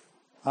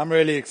I'm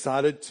really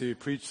excited to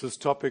preach this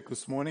topic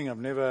this morning. I've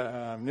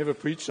never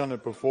preached on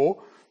it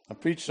before. I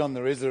preached on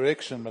the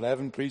resurrection, but I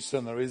haven't preached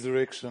on the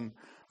resurrection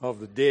of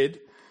the dead.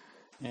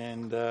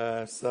 And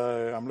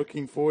so I'm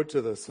looking forward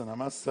to this. And I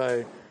must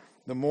say,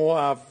 the more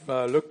I've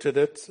looked at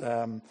it,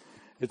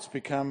 it's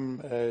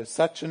become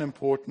such an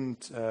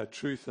important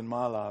truth in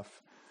my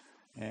life.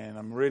 And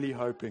I'm really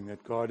hoping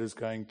that God is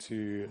going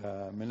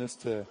to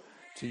minister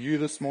to you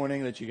this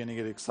morning, that you're going to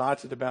get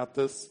excited about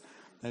this.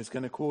 And it's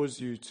going to cause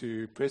you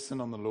to press in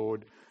on the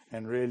Lord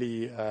and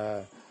really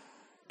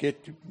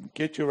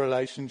get your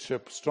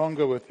relationship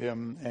stronger with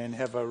Him and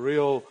have a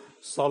real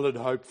solid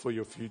hope for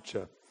your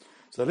future.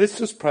 So let's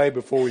just pray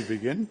before we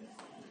begin.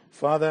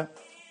 Father,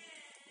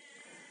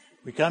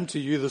 we come to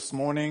you this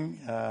morning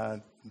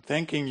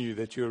thanking you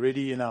that you're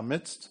already in our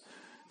midst,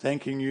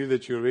 thanking you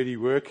that you're already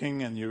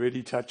working and you're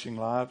already touching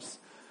lives.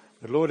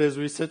 But Lord, as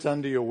we sit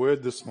under your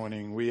word this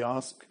morning, we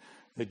ask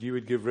that you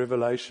would give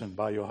revelation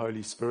by your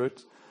Holy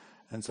Spirit.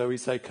 And so we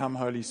say, come,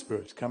 Holy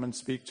Spirit, come and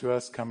speak to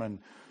us, come and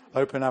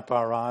open up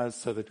our eyes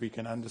so that we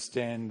can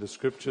understand the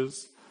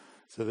Scriptures,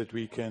 so that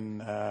we can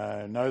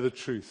know the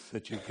truth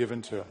that you've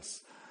given to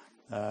us.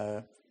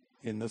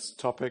 In this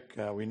topic,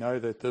 we know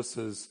that this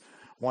is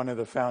one of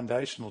the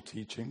foundational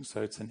teachings,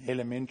 so it's an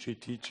elementary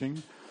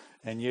teaching,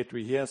 and yet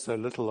we hear so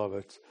little of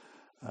it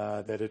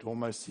that it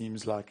almost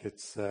seems like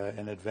it's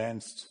an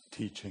advanced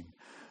teaching.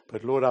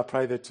 But Lord, I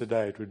pray that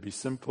today it would be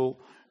simple,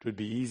 it would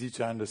be easy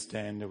to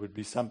understand, it would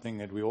be something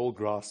that we all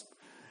grasp,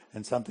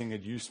 and something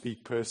that you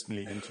speak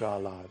personally into our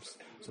lives.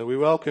 So we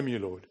welcome you,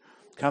 Lord.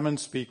 Come and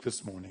speak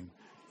this morning.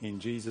 In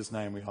Jesus'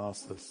 name we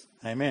ask this.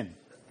 Amen.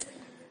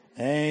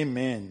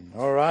 Amen.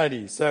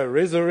 Alrighty, so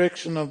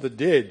resurrection of the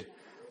dead.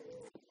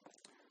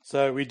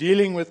 So we're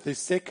dealing with the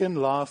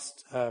second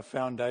last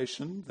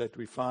foundation that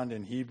we find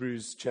in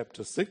Hebrews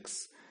chapter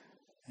 6.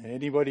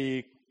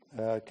 Anybody,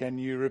 can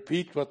you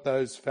repeat what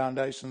those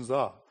foundations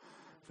are?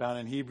 Found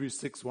in Hebrews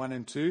 6, 1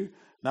 and 2.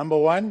 Number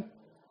 1,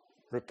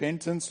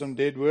 repentance from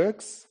dead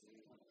works.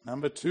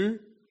 Number 2,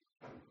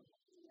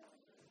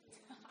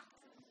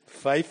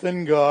 faith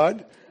in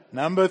God.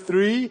 Number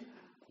 3,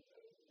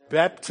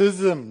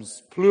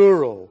 baptisms,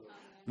 plural.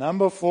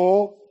 Number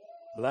 4,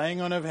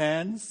 laying on of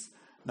hands.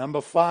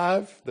 Number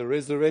 5, the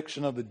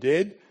resurrection of the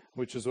dead,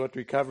 which is what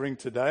we're covering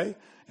today.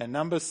 And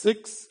number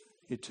 6,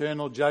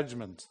 eternal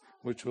judgment,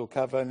 which we'll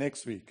cover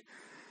next week.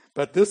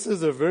 But this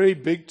is a very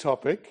big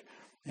topic,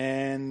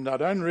 and I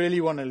don't really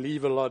want to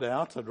leave a lot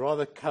out. I'd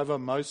rather cover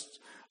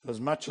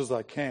as much as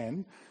I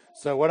can.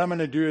 So what I'm going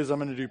to do is I'm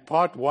going to do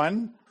part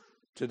 1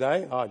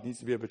 today. Oh, it needs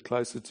to be a bit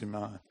closer to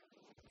my...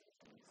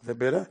 Is that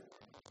better?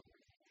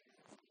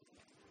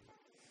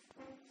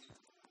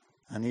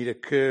 I need a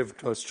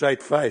curved or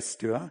straight face,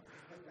 do I?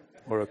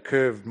 Or a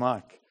curved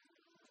mic.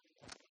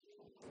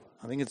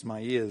 I think it's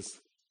my ears.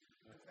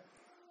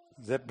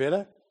 Is that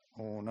better?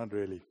 Oh, not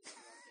really.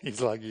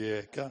 He's like,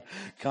 yeah,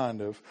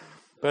 kind of.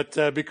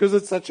 But because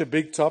it's such a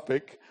big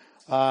topic,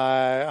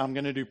 I'm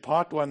going to do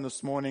part 1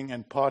 this morning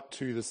and part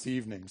 2 this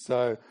evening.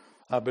 So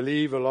I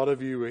believe a lot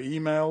of you were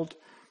emailed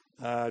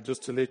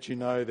just to let you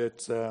know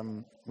that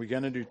we're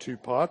going to do 2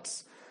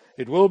 parts.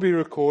 It will be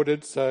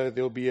recorded, so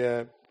there'll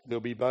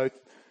be both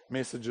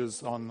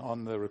messages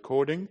on the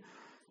recording.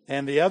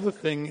 And the other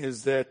thing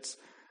is that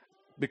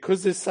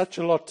because there's such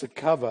a lot to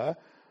cover,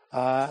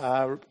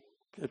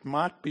 it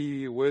might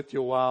be worth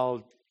your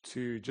while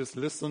to just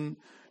listen,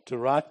 to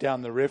write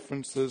down the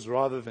references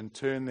rather than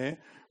turn there.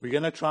 We're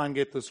going to try and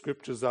get the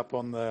scriptures up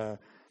on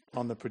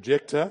the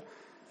projector,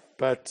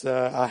 but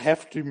I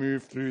have to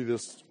move through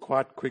this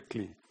quite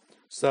quickly.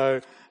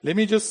 So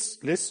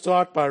let's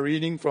start by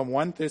reading from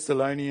 1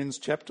 Thessalonians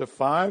chapter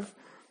 5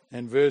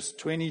 and verse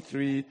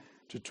 23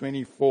 to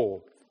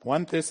 24.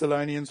 1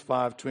 Thessalonians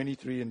 5,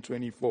 23 and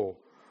 24.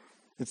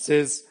 It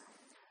says,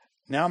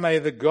 "Now may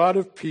the God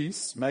of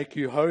peace make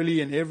you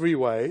holy in every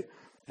way,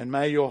 and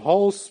may your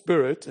whole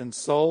spirit and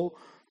soul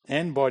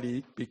and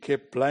body be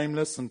kept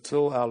blameless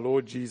until our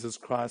Lord Jesus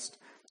Christ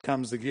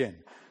comes again."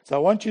 So I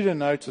want you to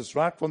notice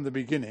right from the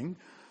beginning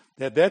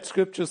that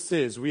scripture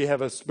says we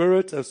have a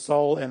spirit, a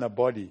soul, and a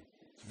body.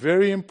 It's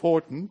very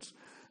important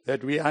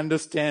that we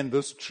understand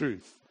this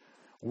truth.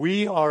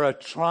 We are a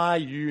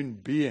triune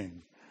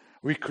being.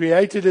 We're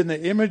created in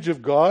the image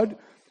of God,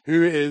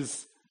 who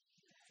is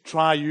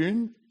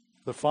triune,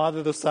 the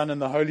Father, the Son,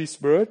 and the Holy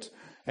Spirit,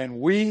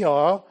 and we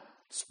are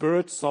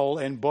spirit, soul,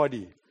 and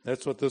body.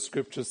 That's what the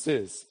scripture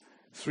says.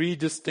 3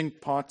 distinct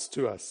parts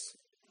to us.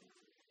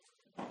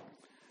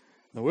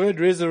 The word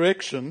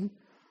resurrection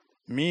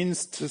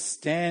means to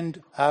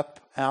stand up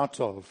out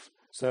of.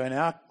 So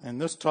in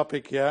this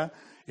topic here,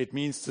 it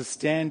means to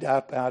stand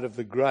up out of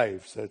the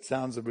grave. So it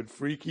sounds a bit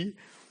freaky,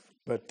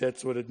 but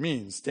that's what it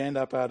means, stand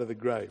up out of the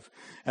grave.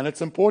 And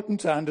it's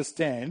important to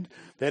understand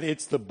that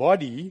it's the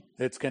body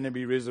that's going to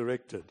be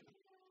resurrected.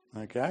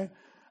 Okay?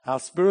 Our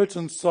spirit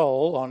and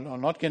soul are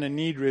not going to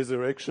need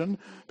resurrection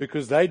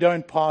because they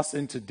don't pass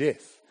into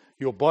death.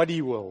 Your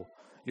body will.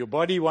 Your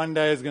body one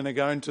day is going to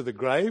go into the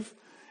grave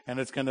and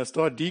it's going to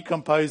start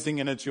decomposing,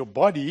 and it's your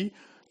body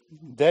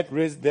That's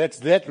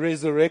that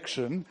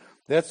resurrection.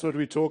 That's what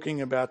we're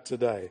talking about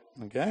today.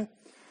 Okay?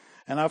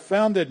 And I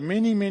found that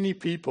many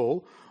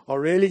people are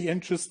really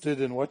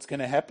interested in what's going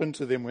to happen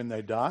to them when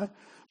they die.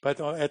 But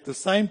at the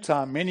same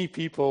time, many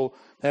people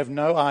have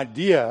no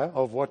idea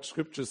of what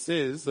Scripture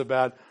says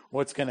about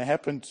what's going to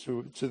happen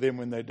to them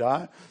when they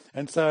die.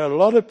 And so a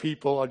lot of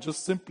people are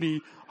just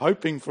simply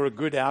hoping for a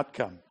good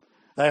outcome.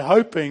 They're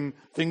hoping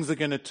things are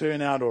going to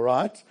turn out all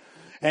right.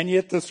 And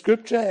yet the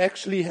Scripture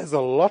actually has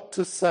a lot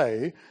to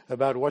say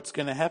about what's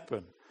going to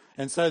happen.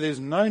 And so there's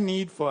no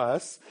need for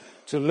us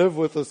to live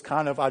with this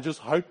kind of, I just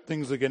hope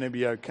things are going to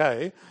be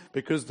okay,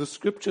 because the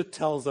Scripture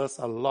tells us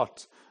a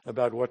lot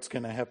about what's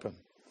going to happen.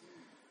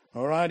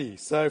 Alrighty,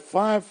 so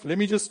let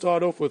me just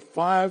start off with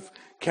 5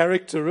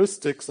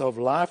 characteristics of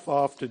life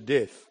after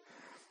death.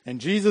 And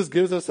Jesus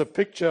gives us a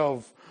picture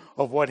of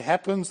what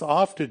happens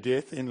after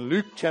death in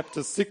Luke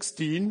chapter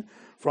 16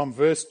 from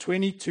verse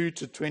 22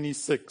 to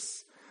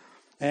 26.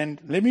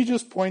 And let me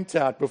just point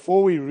out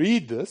before we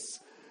read this,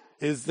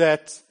 is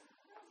that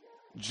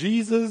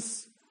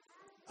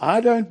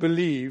I don't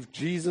believe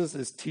Jesus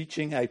is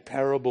teaching a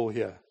parable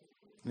here.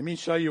 Let me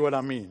show you what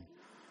I mean.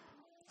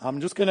 I'm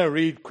just going to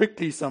read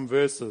quickly some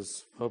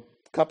verses, a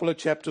couple of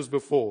chapters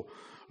before.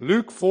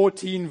 Luke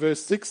 14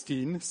 verse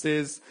 16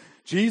 says,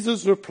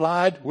 Jesus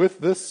replied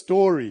with this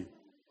story,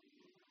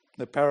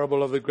 the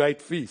parable of the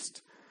great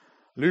feast.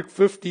 Luke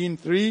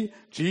 15:3,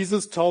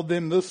 Jesus told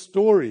them this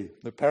story,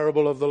 the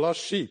parable of the lost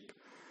sheep.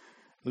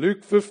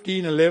 Luke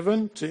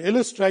 15:11, to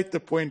illustrate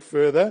the point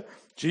further,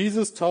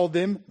 Jesus told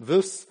them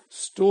this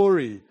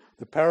story,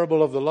 the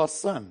parable of the lost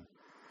son.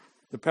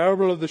 The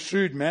parable of the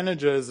shrewd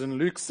manager is in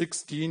Luke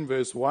 16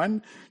 verse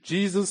 1.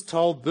 Jesus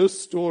told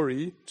this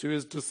story to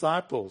his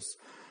disciples.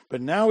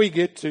 But now we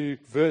get to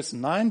verse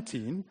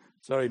 19.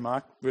 Sorry,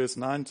 Mark, verse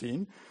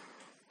 19.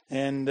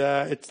 And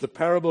it's the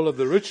parable of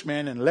the rich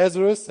man and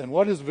Lazarus. And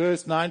what does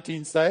verse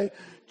 19 say?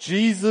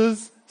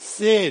 Jesus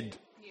said.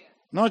 Yeah.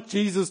 Not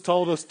Jesus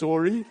told a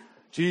story.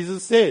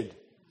 Jesus said.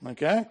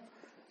 Okay?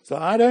 So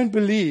I don't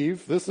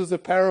believe this is a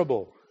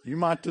parable. You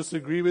might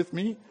disagree with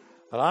me,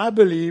 but I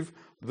believe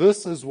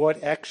this is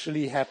what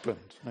actually happened.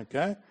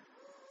 Okay?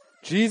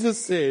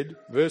 Jesus said,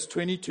 verse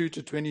 22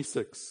 to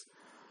 26.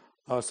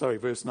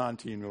 Verse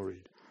 19 we'll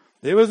read.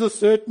 There was a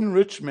certain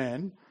rich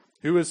man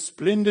who was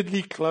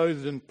splendidly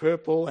clothed in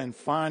purple and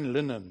fine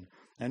linen,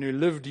 and who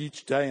lived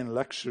each day in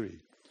luxury.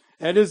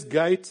 At his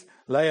gate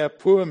lay a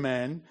poor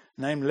man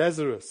named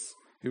Lazarus,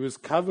 who was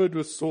covered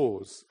with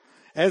sores.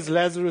 As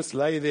Lazarus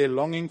lay there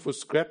longing for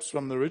scraps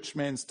from the rich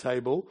man's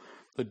table,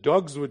 the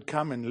dogs would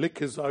come and lick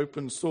his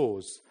open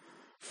sores.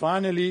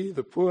 Finally,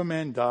 the poor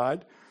man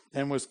died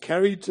and was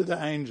carried to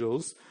the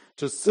angels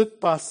to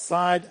sit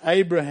beside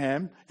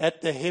Abraham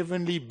at the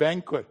heavenly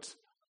banquet.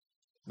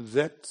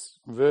 That's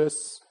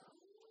verse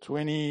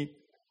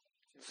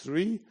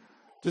 23.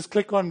 Just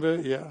click on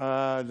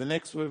the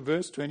next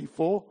verse,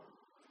 24.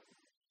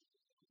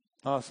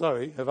 Oh,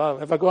 sorry. Have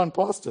I gone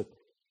past it?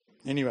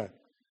 Anyway.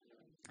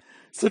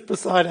 Sit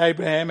beside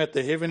Abraham at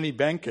the heavenly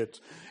banquet.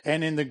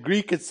 And in the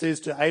Greek it says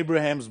to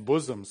Abraham's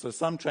bosom. So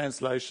some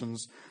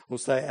translations will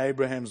say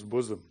Abraham's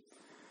bosom.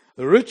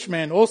 The rich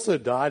man also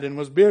died and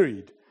was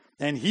buried.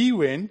 And he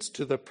went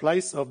to the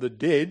place of the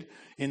dead.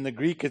 In the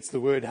Greek it's the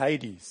word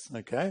Hades.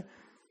 Okay?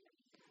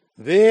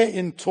 There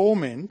in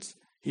torment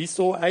he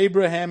saw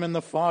Abraham in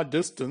the far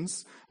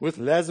distance with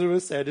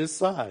Lazarus at his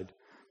side.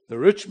 The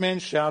rich man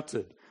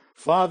shouted,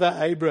 Father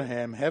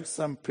Abraham, have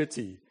some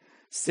pity.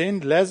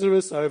 Send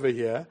Lazarus over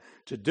here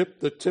to dip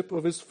the tip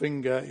of his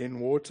finger in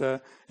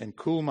water and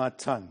cool my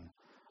tongue.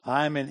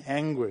 I am in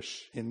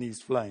anguish in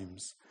these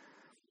flames.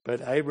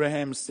 But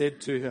Abraham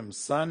said to him,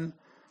 Son,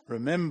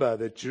 remember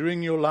that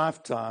during your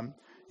lifetime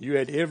you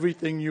had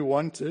everything you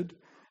wanted,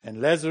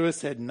 and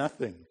Lazarus had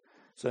nothing.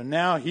 So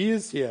now he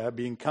is here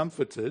being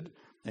comforted,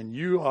 and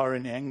you are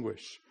in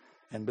anguish.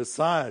 And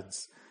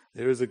besides,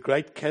 there is a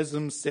great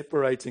chasm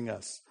separating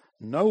us.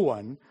 No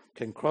one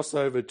can cross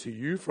over to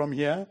you from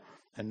here,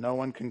 and no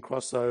one can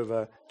cross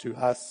over to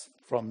us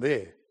from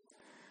there.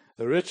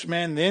 The rich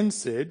man then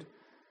said,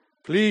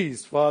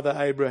 Please, Father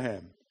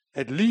Abraham,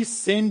 at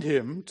least send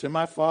him to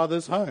my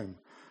father's home,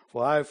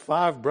 for I have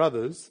 5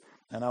 brothers,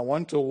 and I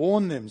want to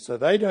warn them so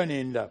they don't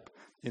end up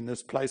in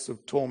this place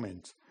of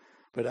torment.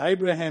 But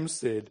Abraham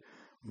said,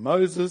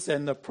 Moses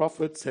and the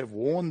prophets have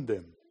warned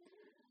them.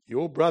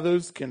 Your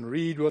brothers can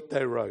read what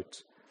they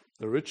wrote.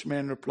 The rich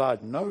man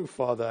replied, No,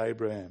 Father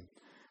Abraham,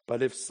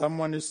 but if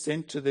someone is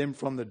sent to them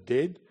from the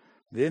dead,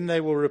 then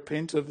they will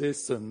repent of their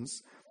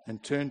sins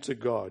and turn to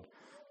God.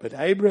 But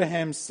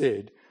Abraham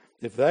said,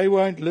 If they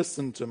won't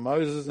listen to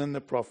Moses and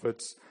the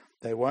prophets,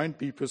 they won't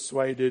be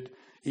persuaded,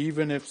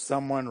 even if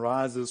someone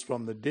rises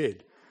from the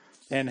dead.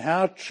 And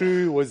how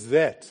true was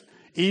that?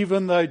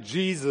 Even though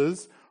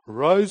Jesus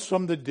rose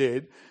from the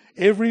dead,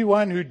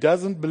 everyone who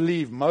doesn't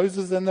believe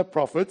Moses and the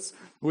prophets,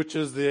 which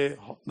is the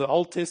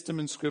Old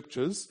Testament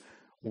scriptures,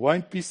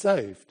 won't be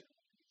saved.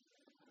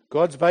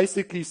 God's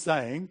basically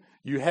saying,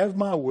 you have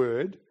my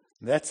word,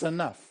 that's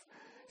enough.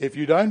 If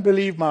you don't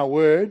believe my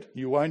word,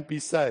 you won't be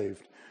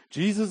saved.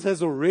 Jesus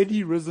has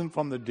already risen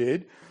from the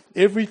dead.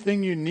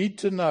 Everything you need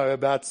to know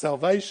about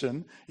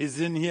salvation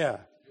is in here.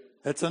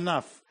 That's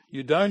enough.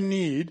 You don't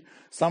need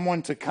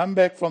someone to come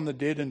back from the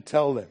dead and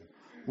tell them.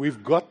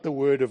 We've got the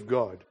Word of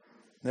God.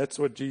 That's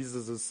what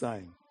Jesus is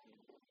saying.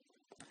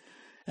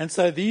 And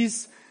so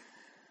this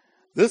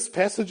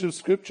passage of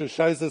Scripture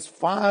shows us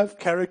 5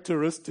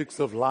 characteristics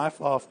of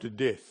life after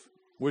death,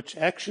 which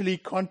actually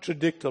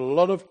contradict a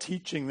lot of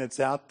teaching that's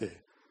out there.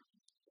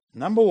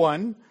 Number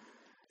 1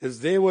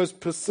 is there was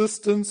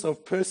persistence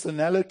of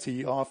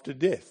personality after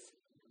death.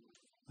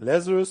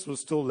 Lazarus was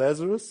still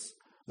Lazarus.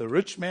 The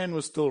rich man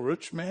was still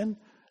rich man.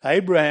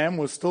 Abraham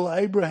was still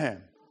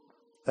Abraham.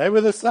 They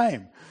were the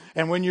same.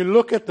 And when you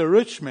look at the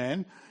rich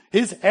man,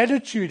 his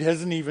attitude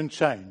hasn't even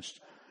changed.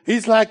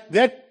 He's like,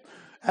 that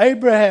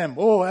Abraham,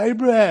 oh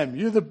Abraham,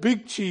 you're the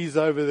big cheese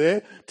over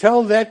there.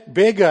 Tell that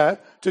beggar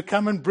to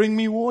come and bring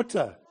me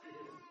water.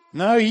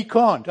 No, he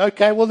can't.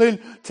 Okay, well then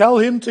tell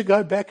him to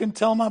go back and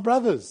tell my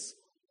brothers.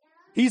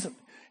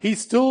 He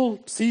still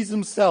sees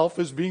himself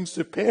as being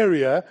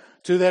superior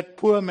to that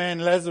poor man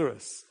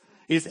Lazarus.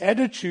 His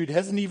attitude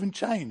hasn't even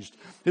changed.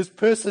 His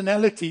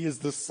personality is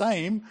the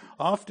same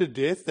after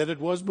death that it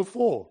was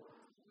before.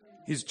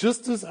 He's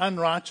just as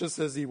unrighteous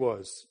as he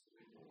was.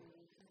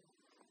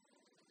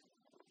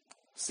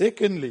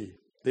 Secondly,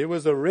 there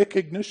was a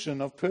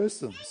recognition of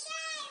persons.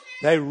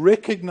 They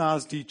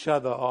recognized each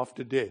other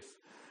after death.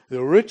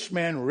 The rich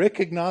man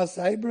recognized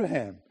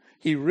Abraham.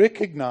 He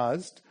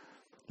recognized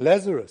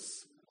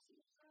Lazarus.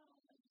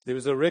 There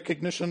was a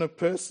recognition of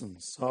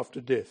persons after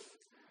death.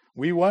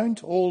 We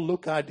won't all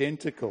look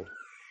identical.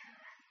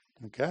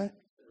 Okay?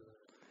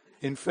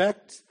 In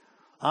fact,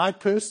 I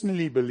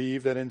personally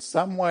believe that in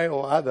some way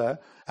or other,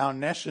 our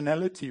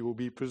nationality will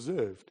be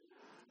preserved.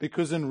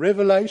 Because in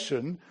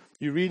Revelation,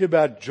 you read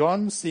about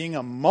John seeing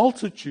a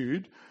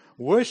multitude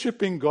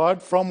worshipping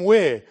God from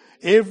where?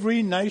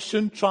 Every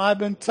nation,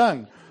 tribe, and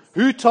tongue.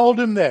 Who told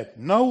him that?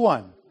 No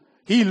one.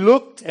 He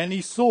looked and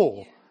he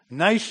saw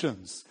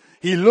nations.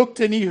 He looked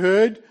and he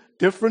heard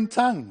different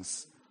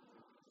tongues.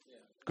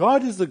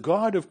 God is the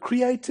God of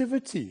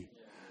creativity.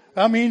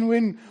 I mean,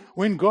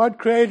 when God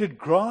created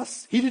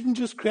grass, he didn't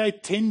just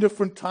create 10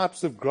 different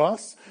types of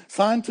grass.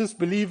 Scientists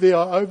believe there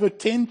are over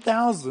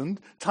 10,000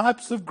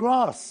 types of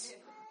grass.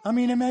 I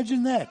mean,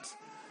 imagine that.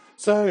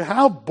 So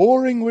how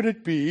boring would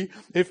it be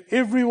if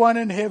everyone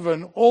in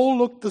heaven all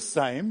looked the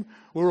same,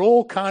 we're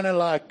all kind of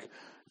like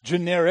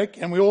generic,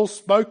 and we all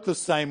spoke the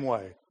same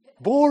way?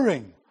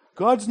 Boring.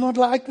 God's not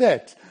like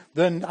that.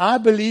 Then I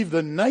believe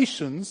the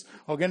nations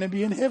are going to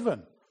be in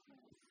heaven.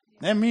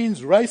 That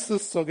means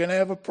racists are going to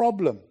have a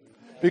problem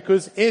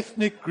because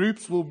ethnic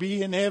groups will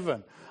be in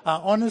heaven. I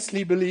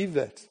honestly believe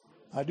that.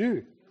 I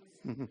do.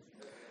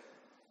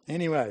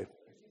 Anyway,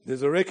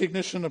 there's a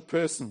recognition of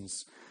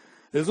persons.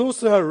 There's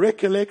also a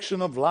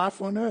recollection of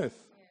life on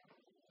earth.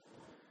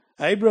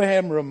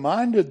 Abraham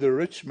reminded the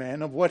rich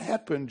man of what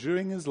happened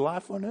during his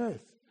life on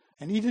earth.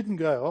 And he didn't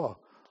go, oh,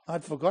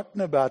 I'd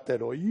forgotten about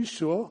that. Are you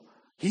sure?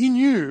 He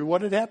knew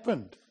what had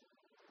happened.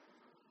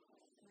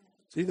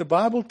 See, the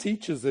Bible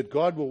teaches that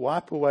God will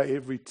wipe away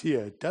every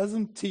tear. It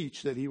doesn't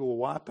teach that he will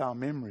wipe our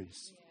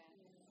memories.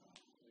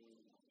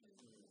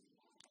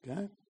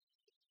 Okay?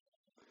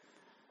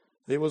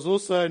 There was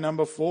also,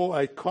 number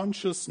 4, a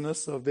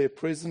consciousness of their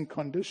present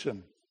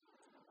condition.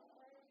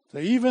 So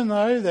even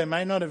though they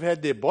may not have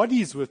had their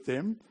bodies with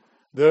them,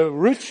 the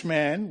rich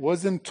man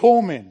was in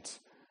torment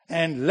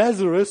and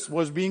Lazarus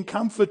was being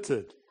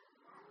comforted.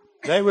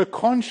 They were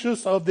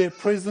conscious of their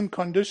present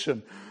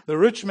condition. The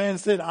rich man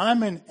said,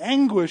 I'm in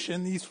anguish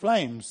in these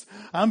flames.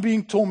 I'm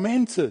being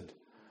tormented.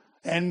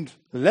 And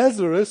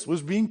Lazarus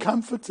was being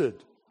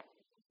comforted.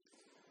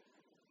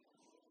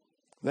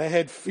 They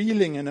had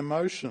feeling and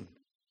emotion.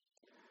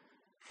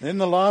 Then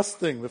the last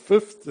thing, the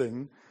 5th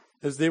thing,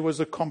 is there was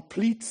a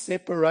complete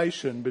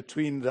separation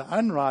between the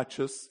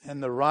unrighteous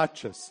and the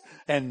righteous,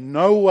 and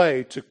no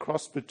way to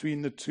cross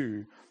between the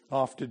two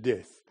after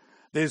death.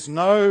 There's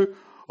no,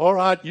 all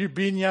right, you've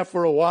been here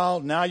for a while,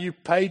 now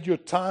you've paid your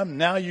time,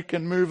 now you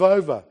can move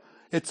over.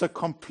 It's a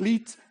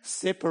complete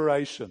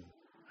separation.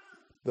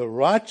 The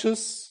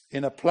righteous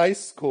in a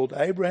place called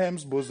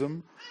Abraham's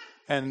bosom,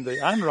 and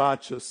the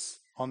unrighteous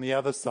on the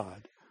other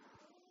side.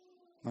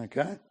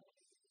 Okay?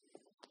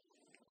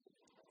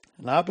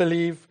 And I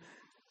believe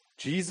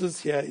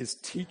Jesus here is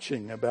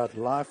teaching about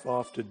life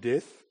after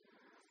death,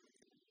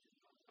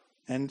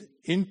 and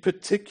in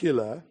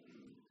particular,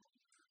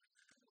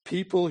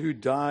 people who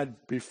died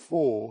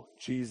before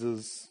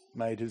Jesus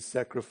made his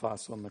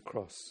sacrifice on the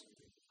cross.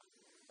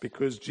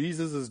 Because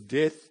Jesus'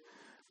 death,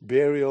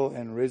 burial,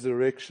 and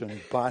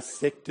resurrection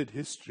bisected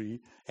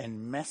history,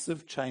 and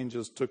massive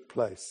changes took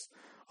place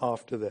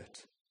after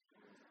that.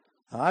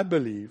 I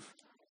believe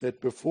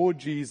that before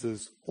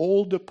Jesus,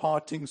 all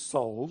departing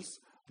souls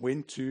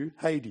went to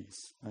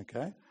Hades,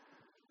 okay?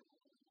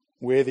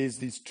 Where there's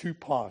these 2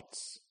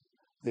 parts.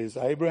 There's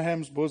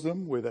Abraham's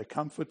bosom, where they're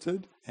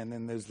comforted, and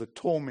then there's the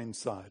torment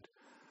side.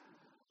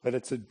 But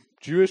it's a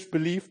Jewish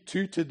belief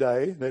to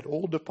today that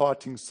all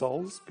departing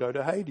souls go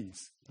to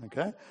Hades,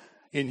 okay?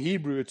 In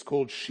Hebrew, it's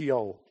called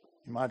Sheol.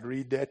 You might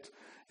read that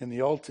in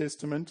the Old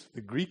Testament.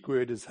 The Greek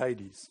word is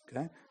Hades.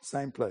 Okay,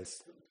 same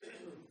place.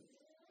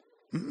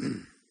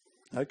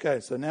 Okay,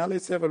 so now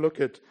let's have a look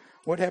at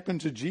what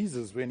happened to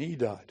Jesus when he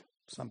died.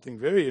 Something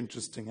very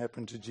interesting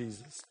happened to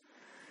Jesus.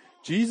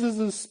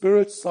 Jesus'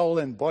 spirit, soul,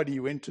 and body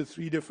went to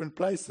 3 different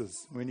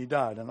places when he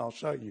died, and I'll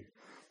show you.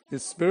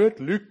 His spirit,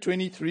 Luke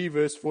 23,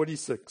 verse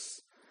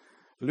 46.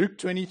 Luke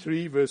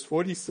 23, verse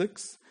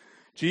 46.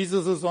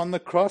 Jesus is on the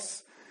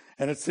cross,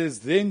 and it says,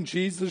 "Then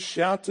Jesus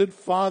shouted,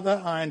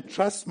 'Father, I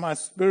entrust my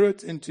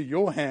spirit into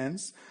your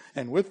hands.'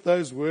 And with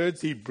those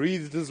words, he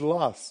breathed his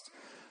last."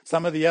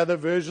 Some of the other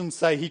versions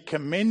say he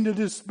commended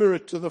his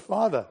spirit to the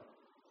Father.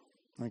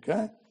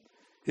 Okay?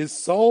 His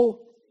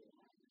soul,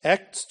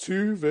 Acts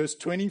 2, verse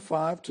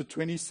 25 to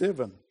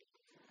 27.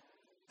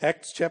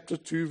 Acts chapter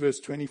 2, verse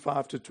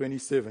 25 to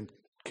 27.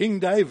 King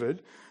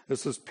David,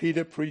 this is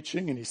Peter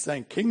preaching, and he's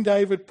saying, King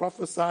David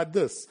prophesied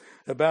this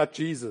about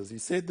Jesus. He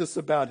said this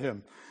about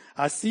him.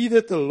 "I see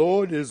that the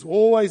Lord is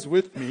always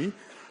with me.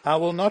 I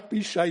will not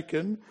be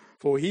shaken,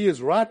 for he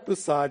is right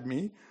beside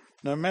me.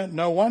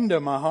 No wonder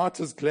my heart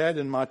is glad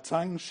and my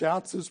tongue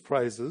shouts his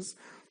praises.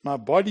 My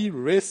body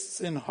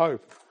rests in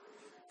hope.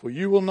 For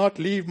you will not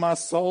leave my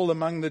soul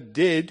among the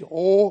dead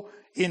or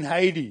in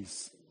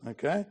Hades."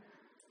 Okay?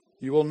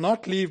 "You will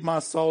not leave my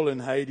soul in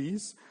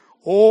Hades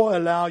or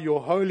allow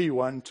your Holy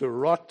One to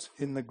rot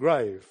in the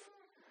grave."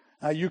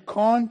 Now you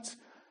can't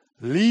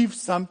leave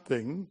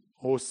something,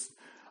 or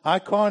I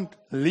can't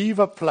leave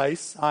a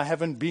place I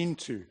haven't been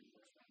to.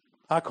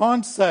 I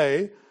can't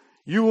say,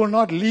 "You will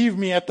not leave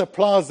me at the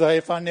plaza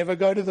if I never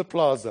go to the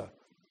plaza."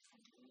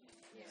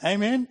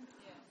 Amen?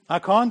 I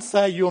can't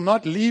say, "You'll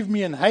not leave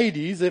me in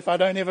Hades if I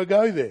don't ever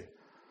go there,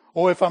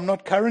 or if I'm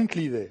not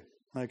currently there."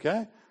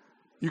 Okay?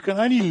 You can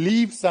only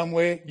leave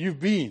somewhere you've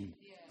been.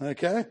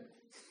 Okay?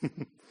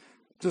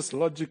 Just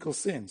logical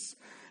sense.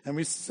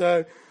 And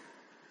so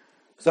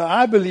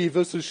I believe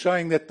this is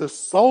showing that the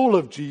soul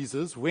of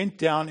Jesus went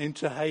down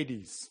into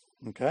Hades.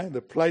 Okay?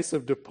 The place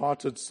of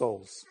departed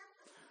souls.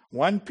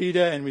 1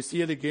 Peter, and we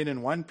see it again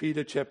in 1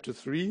 Peter chapter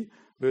 3,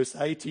 verse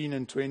 18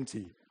 and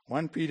 20.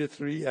 1 Peter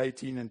 3,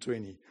 18 and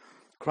 20.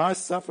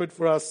 "Christ suffered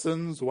for our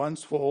sins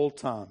once for all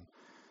time.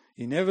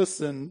 He never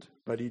sinned,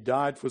 but he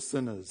died for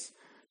sinners,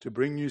 to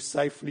bring you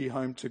safely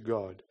home to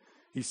God.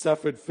 He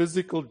suffered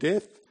physical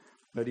death,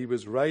 but he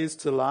was raised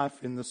to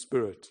life in the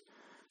Spirit.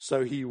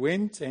 So he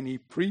went and he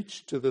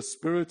preached to the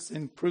spirits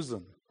in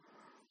prison,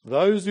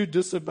 those who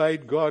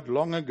disobeyed God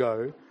long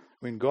ago,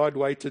 when God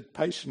waited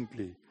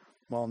patiently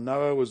while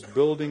Noah was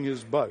building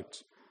his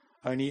boat.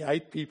 Only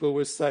 8 people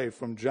were saved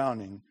from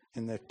drowning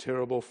in that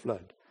terrible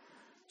flood."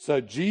 So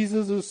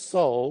Jesus'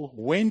 soul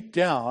went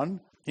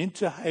down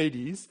into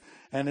Hades,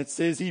 and it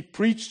says he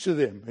preached to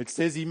them. It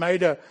says he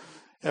made a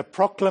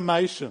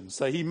proclamation.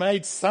 So he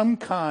made some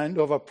kind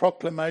of a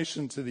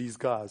proclamation to these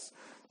guys,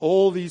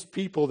 all these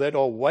people that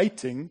are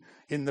waiting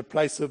in the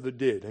place of the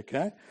dead,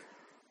 okay?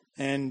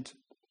 And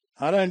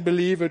I don't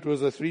believe it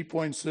was a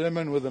 3-point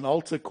sermon with an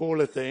altar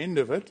call at the end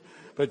of it,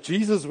 but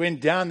Jesus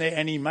went down there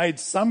and he made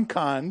some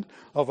kind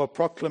of a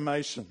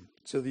proclamation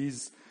to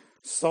these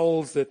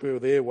souls that were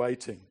there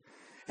waiting.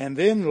 And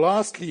then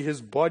lastly,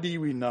 his body,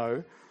 we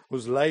know,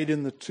 was laid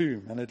in the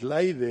tomb, and it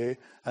lay there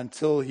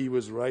until he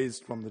was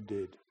raised from the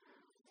dead.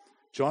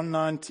 John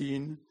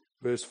 19,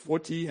 verse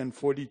 40 and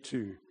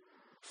 42.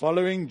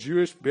 Following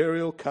Jewish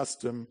burial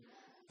custom,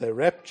 they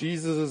wrapped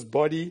Jesus'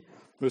 body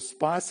with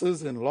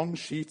spices and long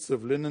sheets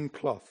of linen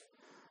cloth.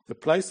 The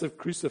place of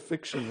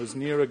crucifixion was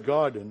near a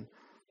garden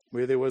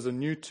where there was a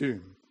new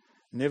tomb,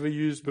 never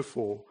used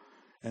before.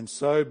 And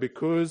so,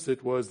 because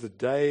it was the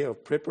day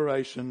of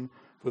preparation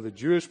for the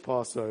Jewish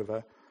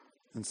Passover,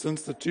 and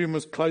since the tomb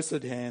was close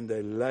at hand,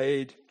 they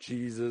laid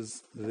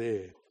Jesus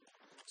there.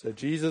 So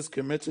Jesus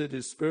committed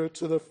his spirit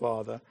to the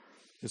Father.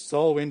 His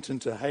soul went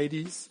into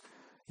Hades.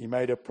 He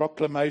made a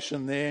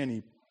proclamation there, and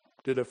he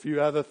did a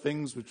few other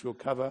things which we'll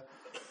cover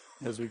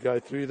as we go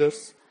through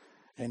this.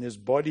 And his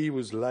body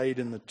was laid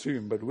in the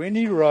tomb. But when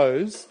he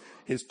rose,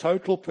 his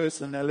total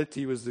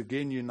personality was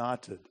again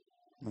united.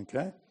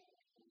 Okay?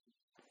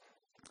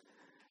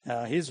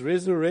 Now, his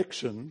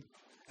resurrection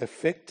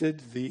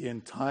affected the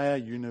entire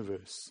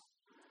universe.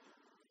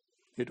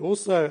 It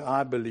also,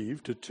 I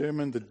believe,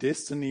 determined the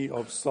destiny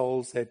of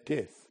souls at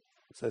death.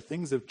 So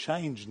things have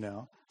changed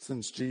now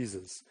since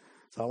Jesus.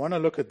 So I want to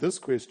look at this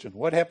question.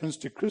 What happens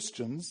to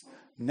Christians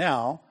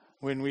now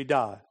when we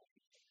die?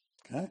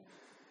 Okay?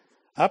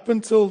 Up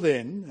until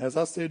then, as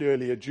I said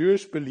earlier,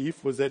 Jewish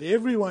belief was that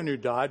everyone who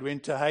died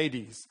went to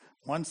Hades,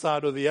 one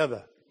side or the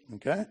other.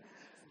 Okay?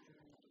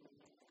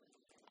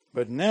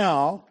 But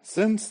now,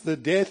 since the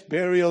death,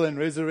 burial, and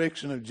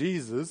resurrection of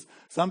Jesus,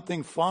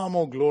 something far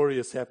more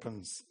glorious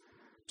happens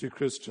to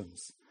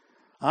Christians.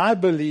 I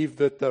believe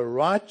that the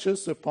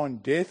righteous upon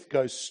death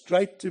go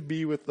straight to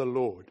be with the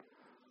Lord.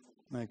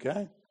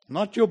 Okay?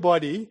 Not your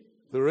body,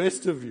 the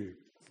rest of you.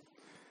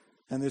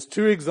 And there's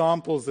 2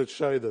 examples that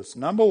show this.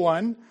 Number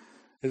 1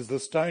 is the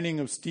stoning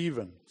of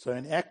Stephen. So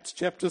in Acts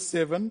chapter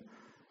 7,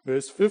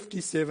 verse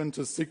 57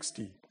 to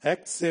 60.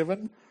 Acts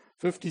 7,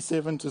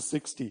 57 to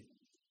 60.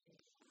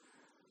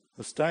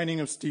 The stoning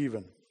of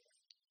Stephen.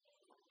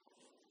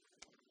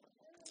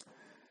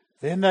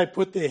 Then they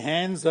put their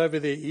hands over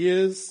their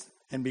ears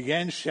and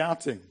began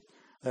shouting.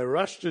 They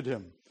rushed at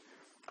him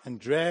and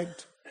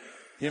dragged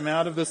him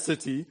out of the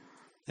city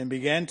and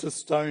began to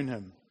stone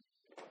him.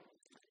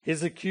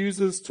 His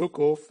accusers took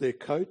off their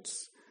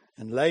coats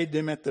and laid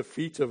them at the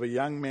feet of a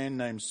young man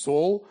named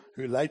Saul,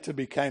 who later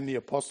became the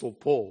Apostle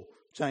Paul,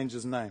 changed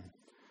his name.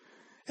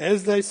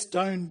 As they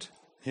stoned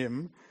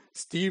him,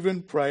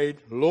 Stephen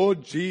prayed,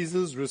 "Lord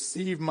Jesus,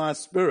 receive my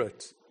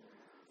spirit."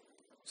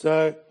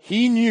 So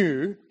he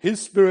knew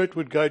his spirit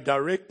would go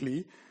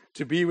directly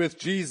to be with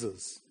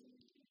Jesus.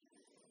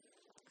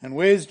 And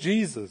where's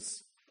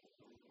Jesus?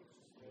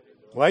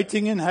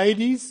 Waiting in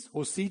Hades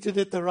or seated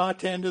at the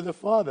right hand of the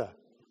Father?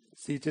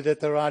 Seated at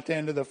the right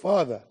hand of the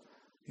Father.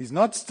 He's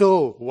not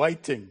still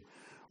waiting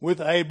with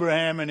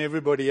Abraham and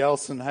everybody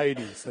else in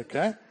Hades,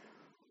 okay?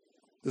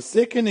 The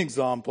second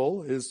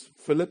example is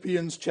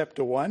Philippians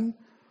chapter 1,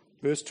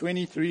 verse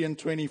 23 and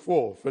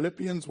 24.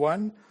 Philippians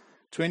 1,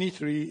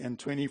 23 and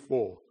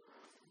 24.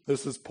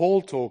 This is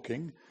Paul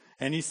talking,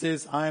 and he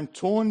says, "I am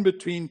torn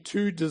between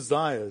two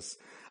desires.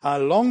 I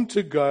long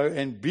to go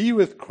and be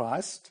with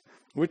Christ,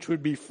 which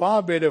would be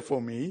far better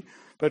for me,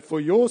 but for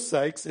your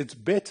sakes, it's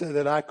better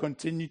that I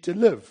continue to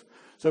live."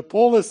 So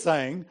Paul is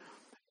saying,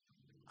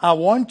 I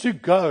want to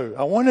go.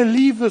 I want to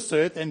leave this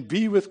earth and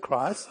be with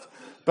Christ,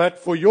 but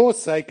for your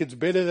sake, it's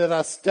better that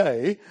I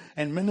stay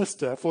and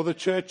minister for the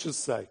church's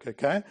sake,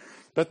 okay?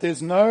 But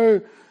there's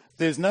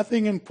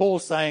nothing in Paul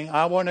saying,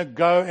 I want to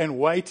go and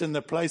wait in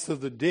the place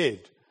of the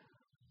dead.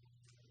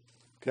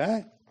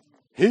 Okay?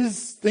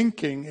 His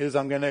thinking is,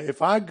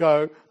 if I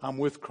go, I'm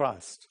with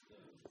Christ.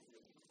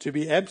 To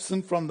be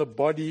absent from the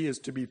body is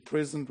to be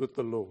present with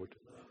the Lord.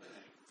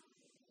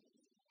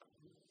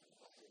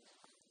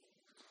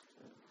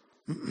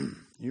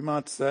 You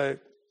might say,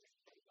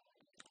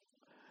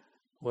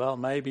 well,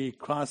 maybe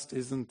Christ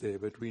isn't there,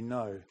 but we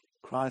know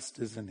Christ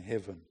is in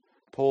heaven.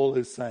 Paul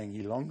is saying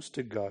he longs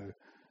to go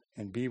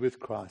and be with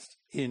Christ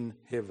in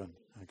heaven.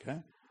 Okay?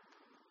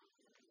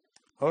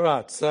 All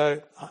right,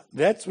 so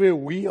that's where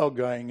we are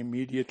going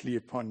immediately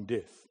upon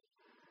death.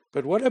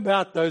 But what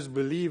about those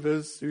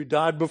believers who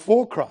died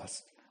before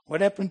Christ? What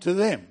happened to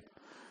them?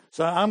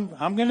 So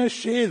I'm going to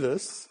share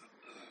this,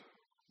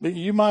 but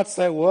you might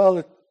say, well,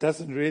 it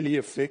doesn't really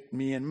affect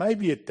me, and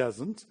maybe it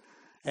doesn't.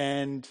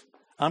 And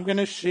I'm going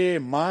to share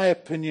my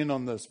opinion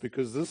on this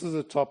because this is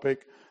a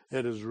topic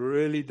that is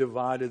really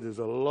divided. There's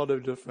a lot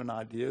of different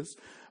ideas.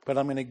 But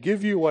I'm going to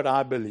give you what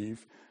I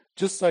believe,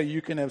 just so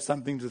you can have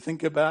something to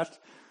think about,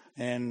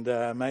 and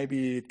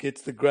maybe it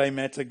gets the grey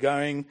matter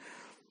going,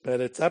 but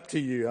it's up to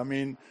you. I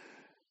mean,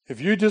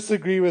 if you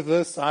disagree with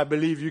this, I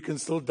believe you can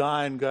still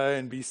die and go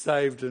and be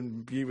saved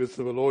and be with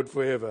the Lord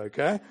forever,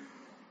 okay?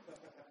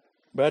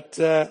 But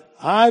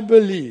I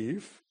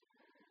believe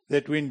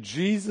that when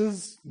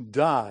Jesus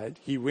died,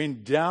 he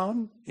went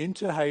down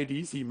into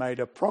Hades, he made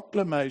a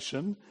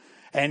proclamation,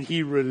 and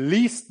he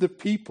released the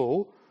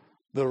people,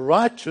 the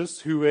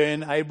righteous, who were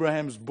in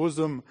Abraham's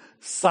bosom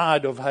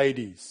side of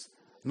Hades.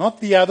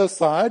 Not the other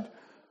side,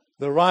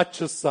 the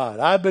righteous side.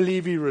 I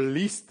believe he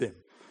released them.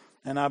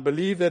 And I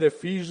believe that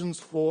Ephesians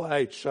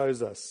 4:8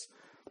 shows us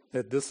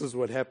that this is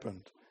what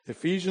happened.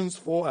 Ephesians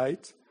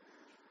 4:8.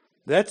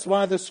 That's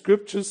why the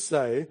scriptures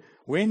say,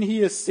 when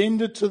he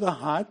ascended to the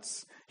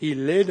heights, he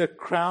led a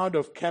crowd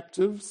of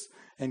captives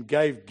and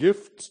gave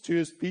gifts to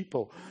his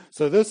people.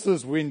 So this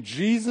is when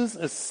Jesus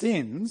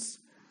ascends,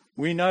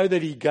 we know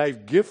that he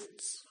gave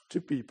gifts to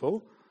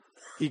people.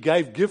 He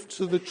gave gifts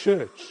to the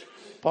church.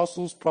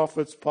 Apostles,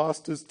 prophets,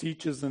 pastors,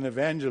 teachers, and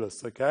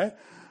evangelists, okay?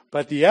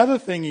 But the other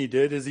thing he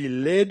did is he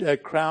led a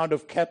crowd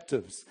of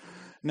captives.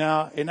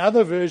 Now, in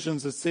other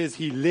versions it says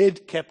he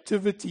led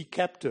captivity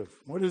captive.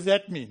 What does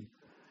that mean?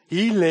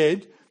 He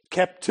led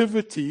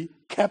captivity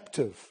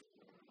captive.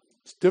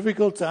 It's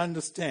difficult to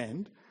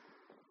understand.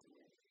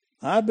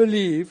 I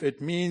believe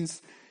it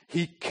means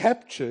he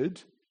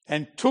captured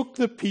and took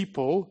the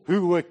people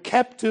who were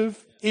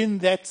captive in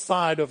that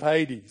side of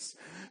Hades.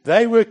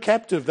 They were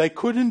captive. They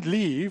couldn't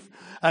leave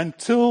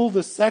until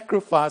the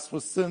sacrifice for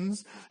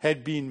sins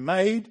had been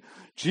made.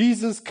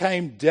 Jesus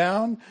came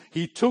down.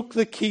 He took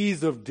the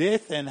keys of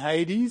death and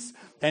Hades,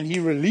 and he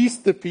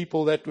released the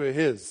people that were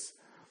his.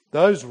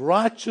 Those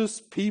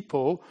righteous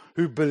people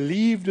who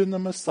believed in the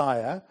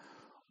Messiah,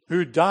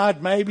 who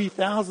died maybe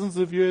thousands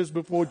of years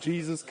before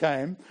Jesus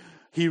came,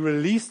 he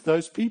released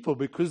those people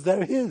because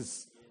they're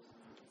his.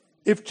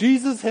 If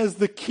Jesus has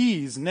the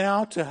keys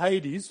now to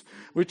Hades,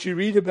 which you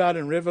read about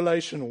in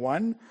Revelation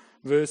 1,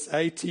 verse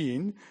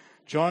 18,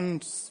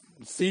 John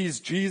sees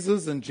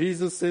Jesus, and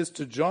Jesus says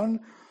to John,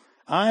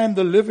 I am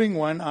the living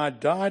one. I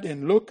died,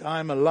 and look, I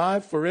am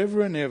alive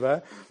forever and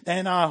ever,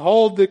 and I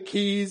hold the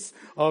keys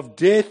of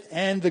death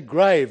and the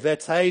grave.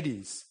 That's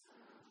Hades.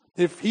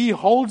 If he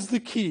holds the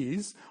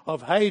keys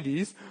of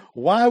Hades,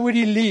 why would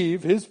he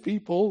leave his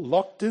people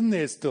locked in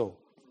there still?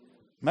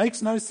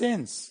 Makes no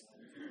sense.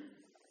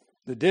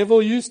 The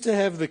devil used to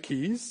have the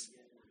keys.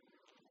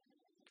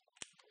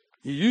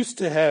 He used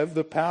to have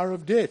the power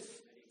of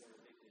death.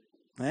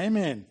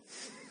 Amen.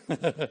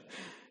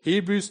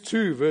 Hebrews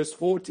 2, verse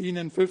 14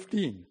 and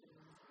 15.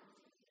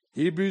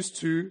 Hebrews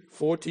 2,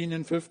 14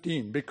 and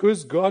 15.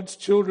 Because God's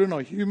children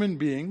are human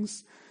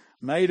beings,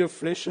 made of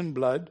flesh and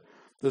blood,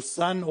 the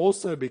Son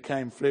also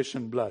became flesh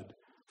and blood.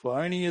 For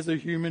only as a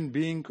human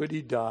being could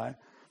he die,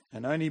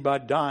 and only by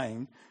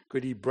dying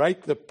could he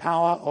break the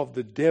power of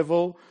the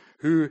devil,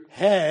 who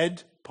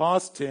had,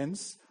 past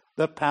tense,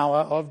 the power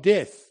of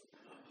death.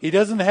 He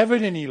doesn't have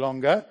it any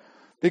longer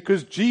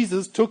because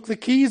Jesus took the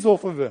keys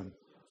off of him.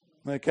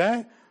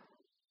 Okay?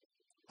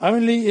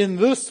 Only in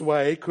this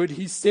way could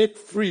he set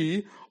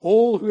free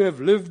all who have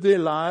lived their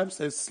lives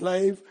as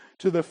slave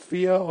to the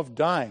fear of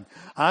dying.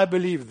 I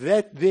believe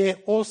that there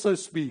also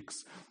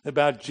speaks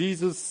about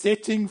Jesus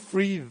setting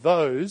free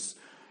those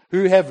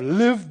who have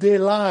lived their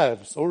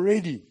lives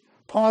already,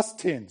 past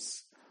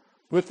tense,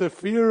 with the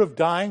fear of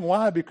dying.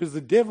 Why? Because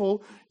the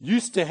devil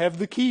used to have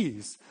the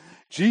keys.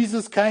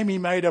 Jesus came, he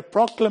made a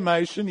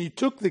proclamation, he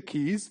took the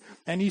keys,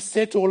 and he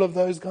set all of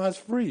those guys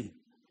free.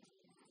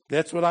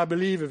 That's what I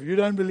believe. If you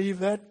don't believe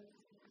that,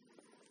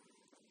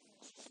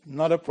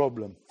 not a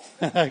problem.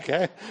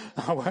 Okay?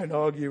 I won't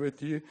argue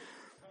with you.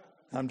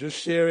 I'm just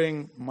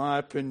sharing my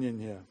opinion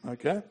here.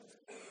 Okay?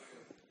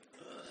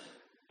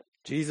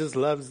 Jesus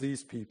loves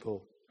these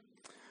people.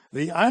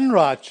 The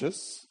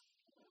unrighteous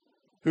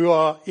who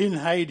are in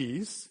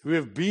Hades, who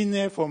have been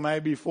there for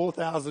maybe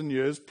 4,000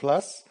 years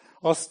plus,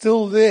 are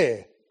still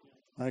there.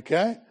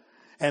 Okay?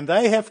 And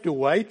they have to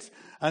wait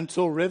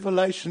until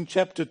Revelation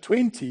chapter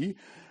 20,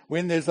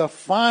 when there's a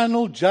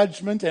final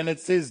judgment and it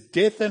says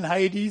death and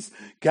Hades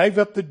gave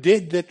up the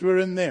dead that were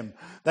in them.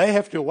 They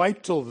have to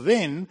wait till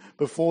then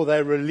before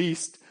they're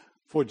released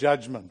for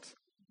judgment.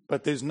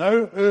 But there's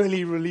no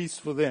early release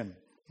for them.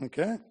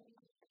 Okay?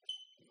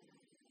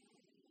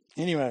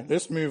 Anyway,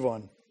 let's move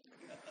on.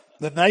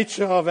 The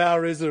nature of our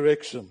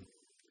resurrection.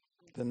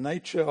 The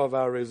nature of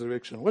our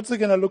resurrection. What's it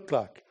going to look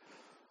like?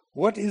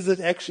 What is it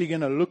actually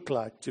going to look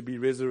like to be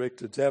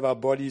resurrected, to have our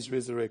bodies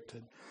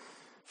resurrected?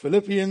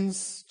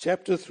 Philippians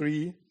chapter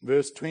 3,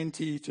 verse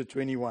 20 to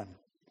 21.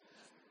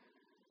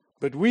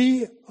 But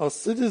we are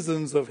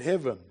citizens of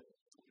heaven,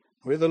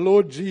 where the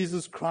Lord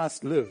Jesus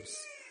Christ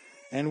lives,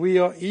 and we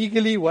are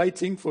eagerly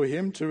waiting for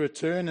him to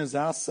return as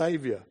our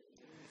Savior.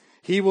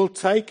 He will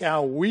take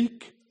our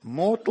weak,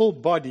 mortal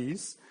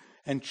bodies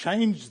and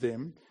change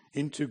them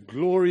into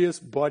glorious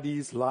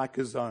bodies like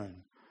his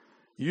own,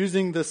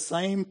 using the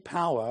same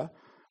power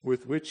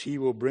with which he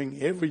will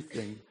bring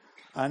everything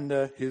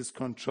under his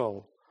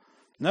control.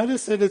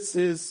 Notice that it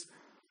says,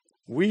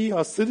 we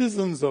are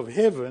citizens of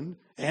heaven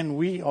and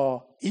we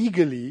are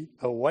eagerly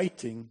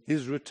awaiting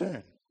his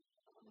return.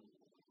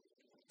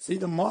 See,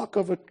 the mark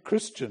of a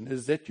Christian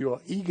is that you are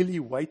eagerly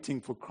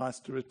waiting for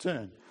Christ to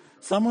return.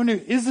 Someone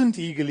who isn't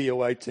eagerly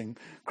awaiting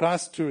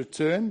Christ to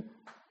return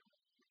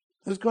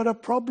has got a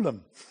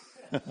problem.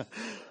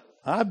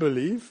 I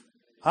believe.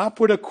 I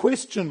put a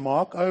question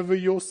mark over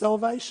your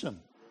salvation,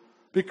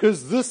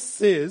 because this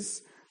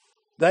says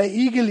they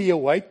eagerly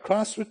await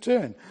Christ's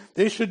return.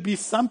 There should be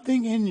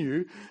something in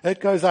you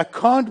that goes, I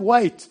can't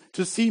wait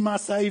to see my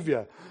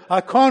Savior. I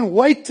can't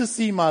wait to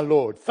see my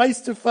Lord face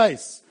to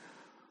face.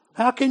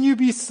 How can you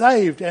be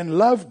saved and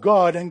love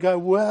God and go,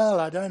 well,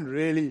 I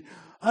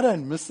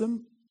don't miss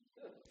him?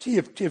 Gee,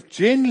 if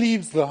Jen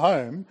leaves the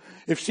home,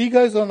 if she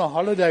goes on a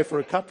holiday for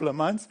a couple of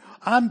months,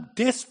 I'm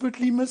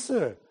desperately miss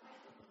her.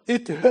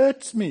 It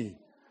hurts me.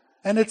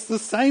 And it's the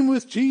same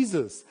with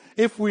Jesus.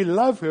 If we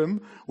love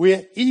him,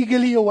 we're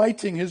eagerly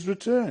awaiting his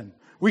return.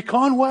 We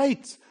can't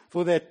wait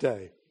for that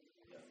day.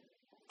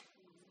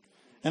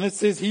 And it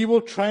says he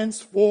will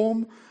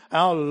transform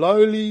our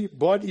lowly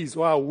bodies,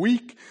 or our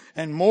weak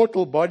and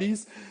mortal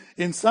bodies.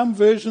 In some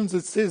versions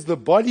it says the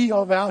body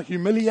of our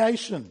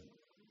humiliation.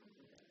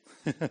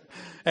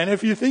 And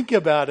if you think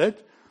about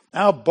it,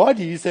 our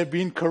bodies have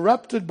been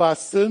corrupted by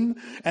sin,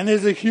 and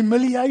there's a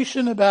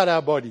humiliation about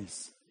our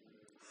bodies.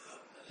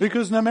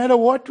 Because no matter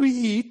what we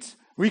eat,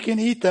 we can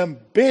eat the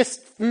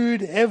best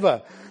food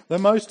ever, the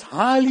most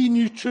highly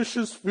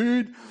nutritious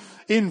food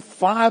in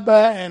fiber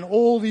and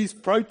all these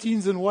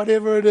proteins and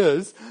whatever it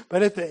is.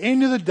 But at the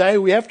end of the day,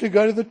 we have to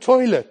go to the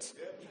toilet.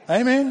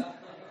 Amen?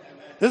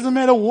 Doesn't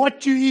matter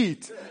what you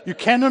eat. You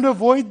cannot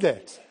avoid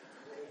that.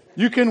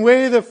 You can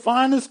wear the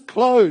finest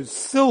clothes,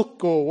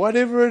 silk or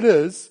whatever it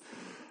is,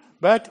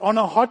 but on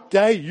a hot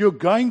day, you're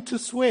going to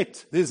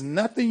sweat. There's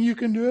nothing you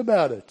can do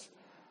about it.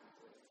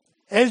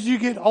 As you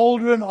get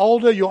older and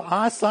older, your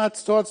eyesight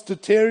starts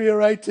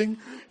deteriorating.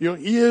 Your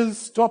ears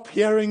stop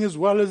hearing as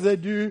well as they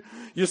do.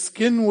 Your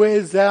skin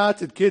wears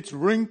out. It gets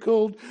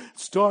wrinkled.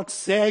 Starts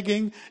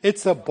sagging.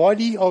 It's a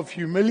body of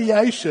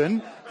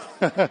humiliation.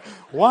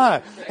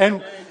 Why?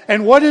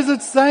 And what is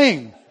it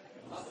saying?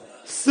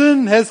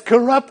 Sin has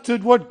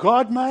corrupted what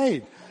God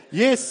made.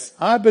 Yes,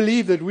 I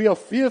believe that we are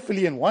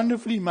fearfully and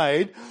wonderfully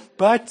made,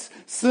 but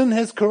sin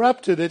has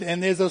corrupted it,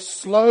 and there's a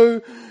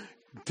slow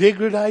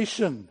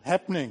degradation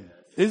happening.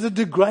 There's a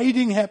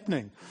degrading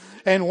happening.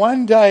 And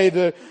one day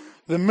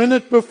the The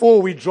minute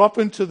before we drop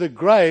into the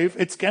grave,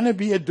 it's going to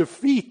be a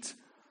defeat.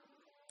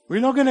 We're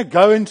not going to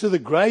go into the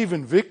grave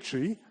in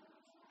victory.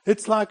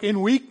 It's like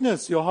in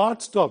weakness, your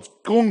heart stops.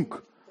 Gunk.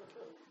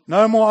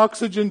 No more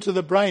oxygen to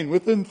the brain.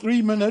 Within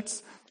 3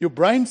 minutes, your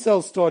brain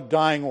cells start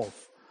dying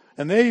off.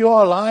 And there you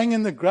are lying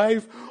in the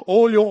grave.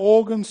 All your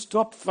organs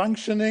stop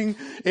functioning.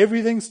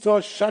 Everything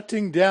starts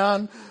shutting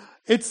down.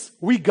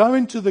 We go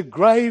into the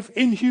grave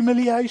in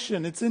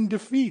humiliation. It's in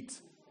defeat.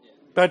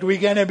 But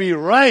we're going to be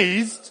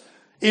raised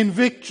in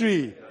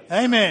victory.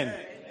 Amen.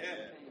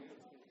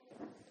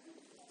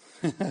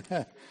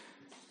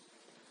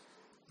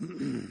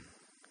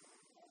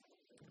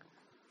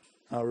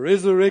 Our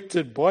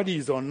resurrected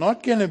bodies are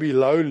not going to be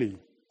lowly.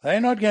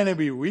 They're not going to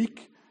be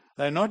weak.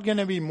 They're not going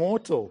to be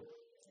mortal.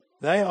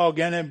 They are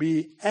going to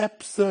be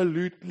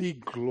absolutely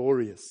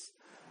glorious.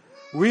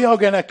 We are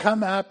going to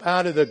come up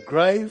out of the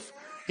grave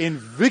in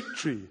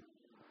victory.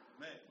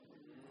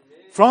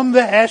 From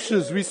the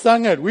ashes, we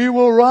sung it, we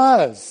will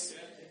rise.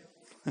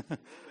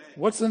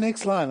 What's the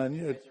next line? I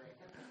knew it.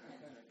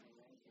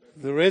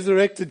 The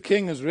resurrected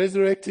King is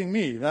resurrecting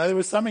me. Now, there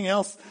was something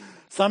else,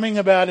 something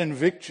about in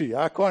victory.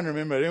 I can't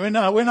remember it. When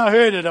I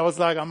heard it, I was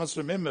like, I must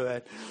remember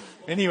that.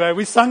 Anyway,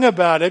 we sung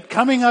about it,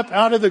 coming up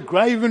out of the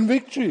grave in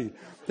victory.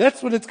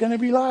 That's what it's going to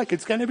be like.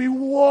 It's going to be,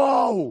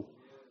 whoa,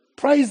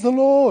 praise the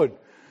Lord.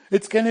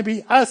 It's going to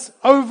be us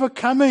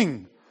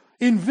overcoming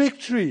in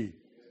victory.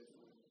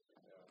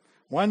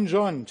 1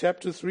 John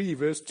chapter 3,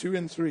 verse 2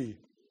 and 3.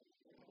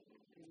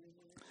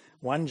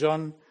 1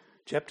 John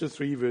chapter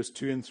 3, verse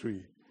 2 and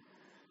 3.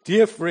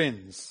 Dear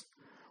friends,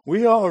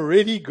 we are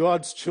already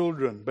God's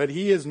children, but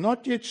He has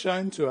not yet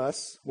shown to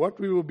us what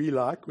we will be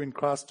like when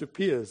Christ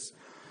appears.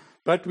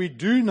 But we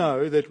do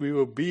know that we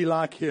will be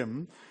like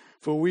Him,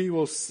 for we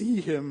will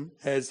see Him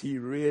as He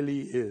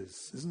really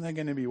is. Isn't that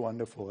going to be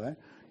wonderful, eh?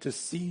 To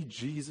see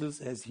Jesus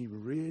as He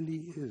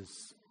really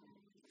is.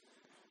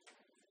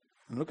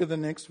 And look at the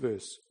next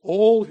verse.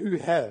 All who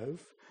have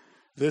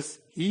this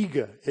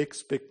eager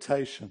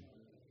expectation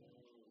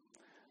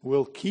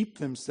will keep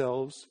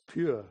themselves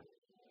pure,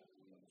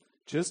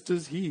 just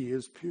as He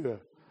is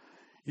pure.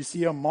 You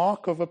see, a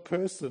mark of a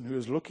person who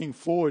is looking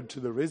forward to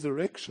the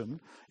resurrection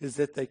is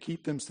that they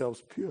keep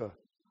themselves pure.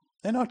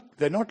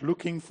 They're not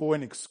looking for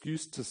an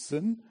excuse to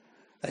sin.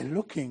 They're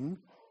looking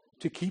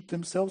to keep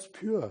themselves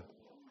pure.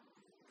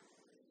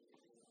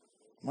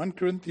 1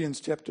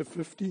 Corinthians chapter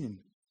 15.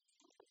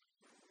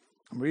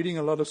 I'm reading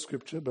a lot of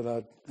scripture,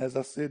 but as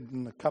I said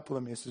in a couple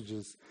of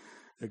messages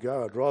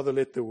ago, I'd rather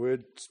let the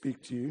word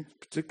speak to you,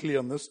 particularly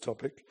on this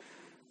topic,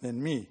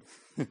 than me.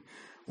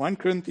 1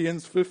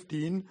 Corinthians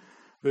 15,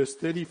 verse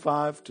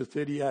 35 to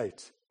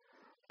 38.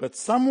 But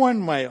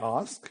someone may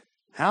ask,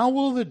 how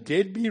will the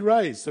dead be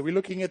raised? So we're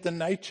looking at the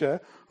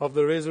nature of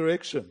the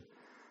resurrection.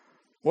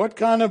 What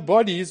kind of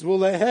bodies will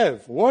they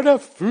have? What a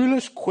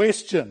foolish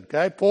question.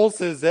 Okay, Paul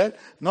says that,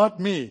 not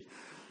me.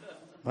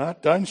 Right?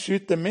 Don't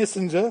shoot the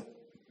messenger.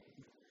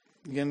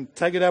 You can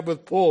take it up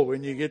with Paul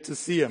when you get to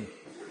see him.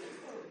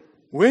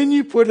 When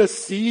you put a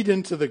seed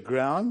into the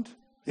ground,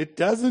 it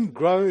doesn't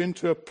grow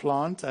into a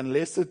plant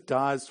unless it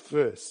dies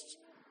first.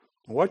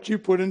 What you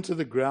put into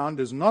the ground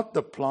is not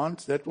the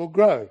plant that will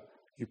grow.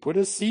 You put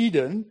a seed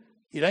in,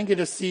 you don't get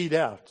a seed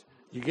out.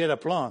 You get a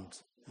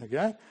plant.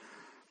 Okay?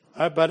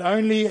 But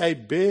only a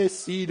bare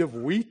seed of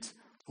wheat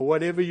or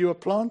whatever you are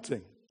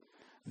planting.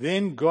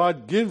 Then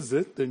God gives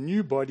it the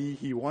new body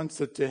He wants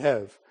it to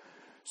have.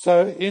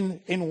 So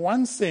in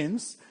one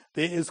sense,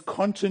 there is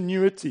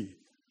continuity.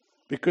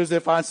 Because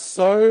if I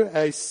sow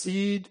a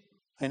seed,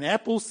 an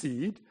apple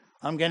seed,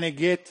 I'm going to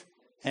get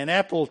an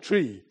apple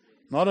tree,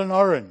 not an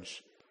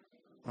orange.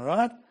 All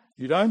right?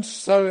 You don't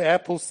sow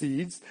apple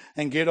seeds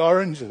and get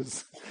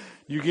oranges.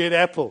 You get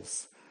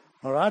apples.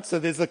 All right? So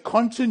there's a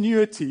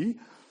continuity.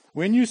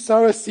 When you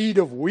sow a seed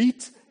of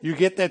wheat, you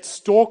get that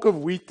stalk of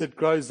wheat that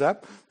grows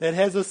up that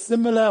has a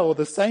similar or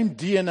the same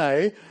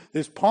DNA.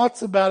 There's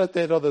parts about it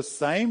that are the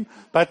same,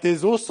 but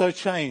there's also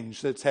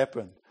change that's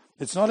happened.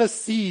 It's not a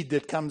seed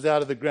that comes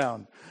out of the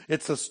ground.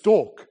 It's a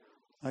stalk.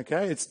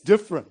 Okay? It's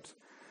different.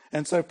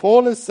 And so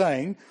Paul is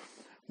saying,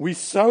 we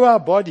sow our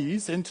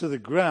bodies into the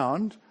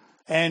ground,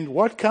 and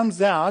what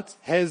comes out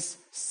has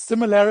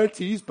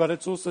similarities, but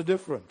it's also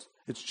different.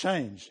 It's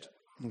changed.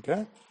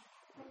 Okay?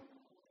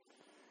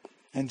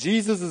 And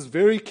Jesus is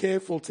very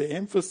careful to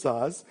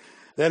emphasize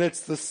that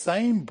it's the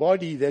same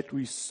body that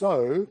we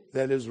sow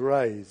that is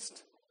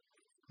raised.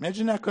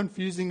 Imagine how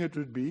confusing it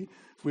would be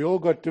if we all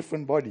got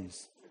different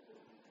bodies.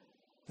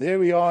 There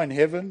we are in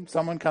heaven.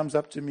 Someone comes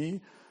up to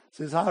me,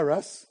 says, hi,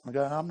 Russ. I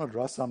go, I'm not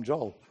Russ, I'm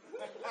Joel.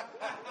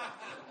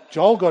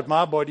 Joel got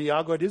my body,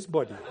 I got his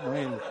body. I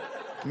mean,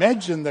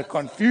 imagine the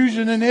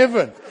confusion in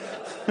heaven.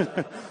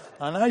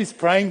 I know he's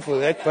praying for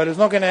that, but it's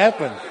not going to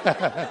happen.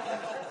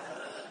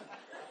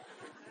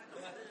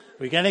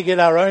 We're going to get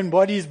our own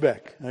bodies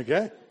back,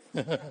 okay?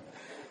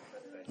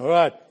 All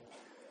right.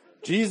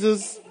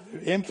 Jesus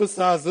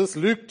emphasized this.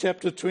 Luke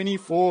chapter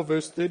 24,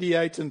 verse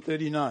 38 and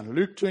 39.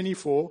 Luke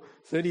 24,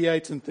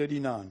 38 and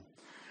 39.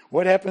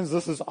 What happens?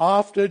 This is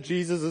after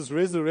Jesus'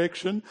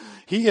 resurrection.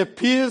 He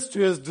appears to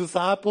his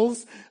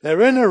disciples.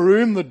 They're in a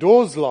room, the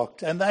door's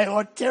locked, and they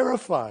are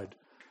terrified.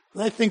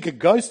 They think a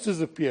ghost has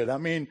appeared. I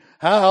mean,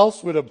 how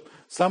else would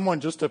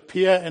someone just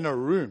appear in a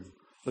room?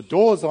 The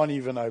doors aren't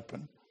even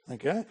open.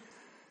 Okay?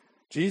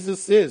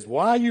 Jesus says,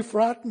 "Why are you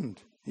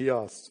frightened?" He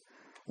asks.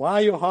 "Why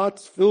are your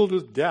hearts filled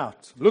with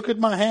doubt? Look at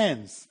my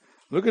hands.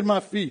 Look at my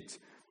feet.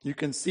 You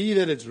can see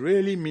that it's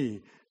really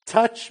me.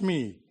 Touch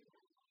me."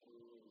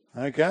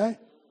 Okay?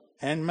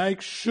 And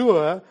make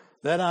sure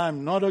that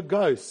I'm not a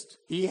ghost.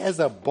 He has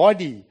a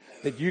body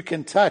that you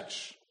can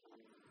touch.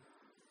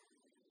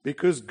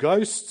 Because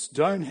ghosts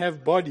don't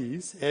have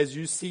bodies, as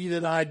you see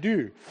that I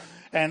do.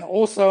 And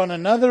also on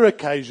another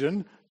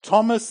occasion,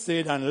 Thomas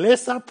said,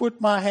 "Unless I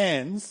put my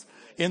hands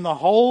in the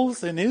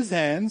holes in his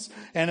hands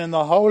and in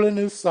the hole in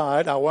his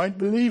side, I won't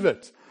believe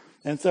it."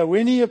 And so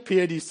when he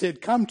appeared, he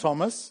said, "Come,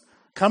 Thomas,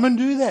 come and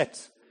do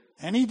that."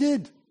 And he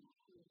did.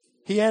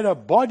 He had a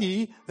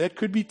body that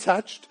could be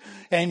touched,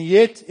 and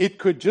yet it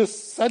could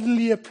just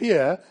suddenly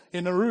appear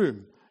in a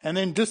room and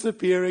then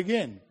disappear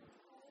again.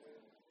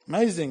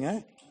 Amazing,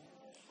 eh?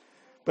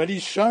 But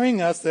he's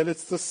showing us that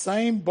it's the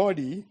same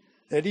body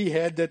that he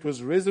had that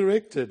was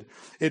resurrected.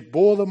 It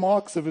bore the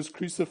marks of his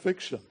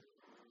crucifixion.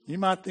 You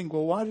might think,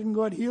 well, why didn't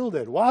God heal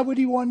that? Why would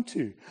he want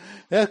to?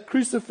 That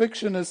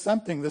crucifixion is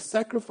something, the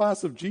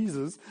sacrifice of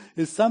Jesus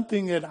is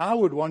something that I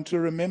would want to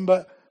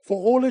remember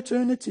for all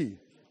eternity.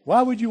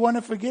 Why would you want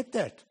to forget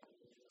that?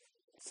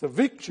 It's a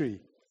victory.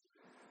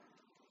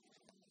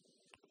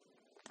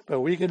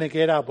 But we're going to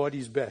get our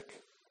bodies back.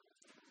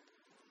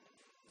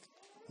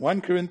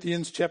 1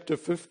 Corinthians chapter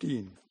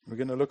 15. We're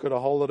going to look at a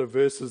whole lot of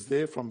verses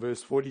there from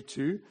verse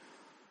 42.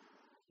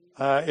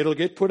 It'll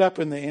get put up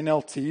in the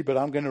NLT, but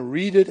I'm going to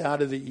read it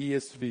out of the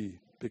ESV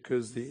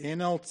because the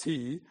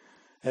NLT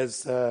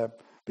has,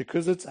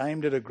 because it's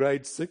aimed at a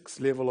grade 6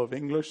 level of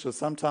English, so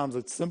sometimes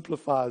it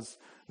simplifies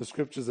the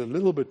scriptures a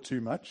little bit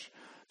too much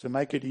to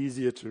make it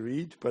easier to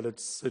read, but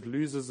it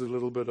loses a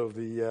little bit of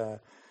the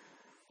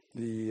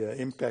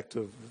impact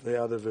of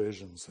the other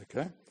versions.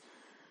 Okay,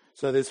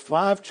 so there's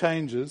 5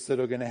 changes that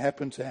are going to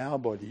happen to our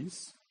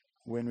bodies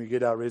when we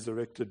get our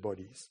resurrected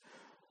bodies.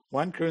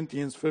 1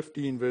 Corinthians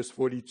 15 verse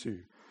 42.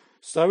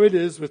 So it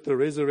is with the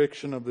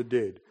resurrection of the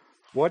dead.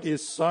 What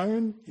is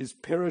sown is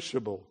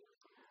perishable.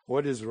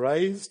 What is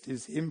raised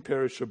is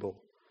imperishable.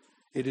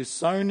 It is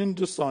sown in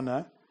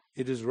dishonor.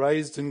 It is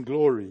raised in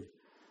glory.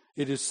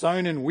 It is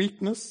sown in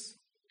weakness.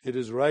 It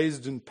is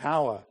raised in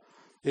power.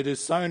 It is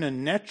sown a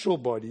natural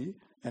body,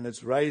 and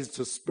it's raised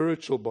a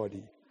spiritual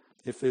body.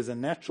 If there's a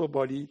natural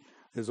body,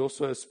 there's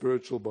also a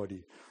spiritual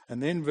body.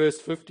 And then verse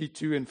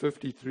 52 and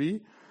 53,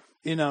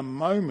 in a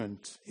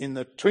moment, in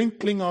the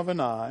twinkling of an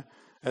eye,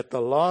 at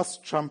the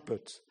last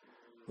trumpet,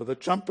 for the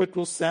trumpet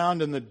will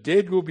sound and the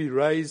dead will be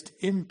raised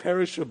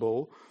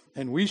imperishable,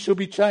 and we shall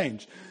be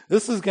changed.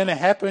 This is going to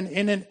happen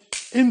in an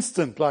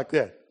instant like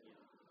that.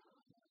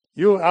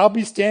 I'll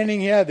be standing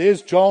here,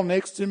 there's Joel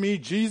next to me,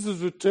 Jesus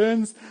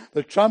returns,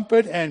 the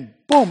trumpet, and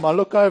boom, I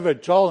look over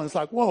at Joel and it's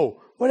like,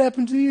 whoa, what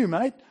happened to you,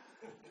 mate?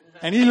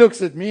 And he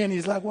looks at me and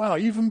he's like, wow,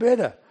 even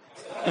better.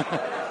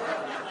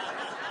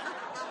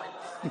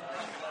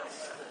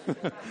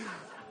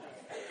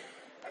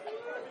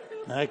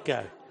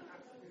 Okay.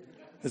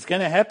 It's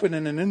going to happen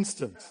in an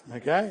instant,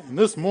 okay? And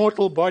this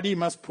mortal body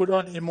must put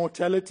on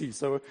immortality.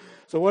 So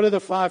what are the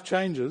 5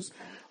 changes?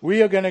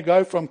 We are going to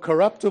go from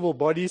corruptible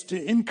bodies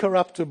to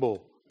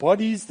incorruptible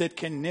bodies that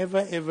can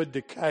never ever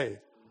decay.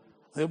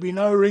 There'll be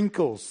no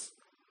wrinkles.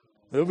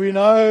 There'll be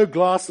no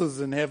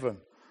glasses in heaven.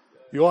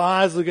 Your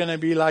eyes are going to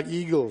be like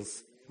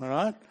eagles, all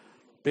right?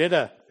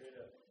 Better.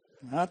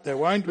 All right? They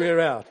won't wear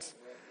out.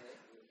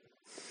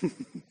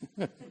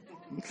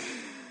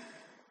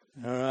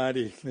 All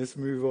righty, let's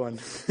move on.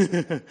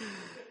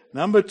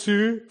 Number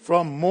 2,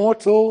 from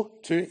mortal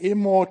to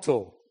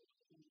immortal.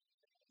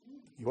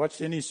 You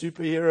watched any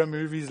superhero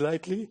movies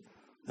lately?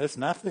 That's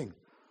nothing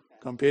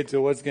compared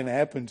to what's going to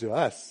happen to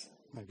us.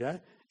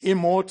 Okay?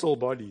 Immortal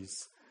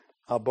bodies.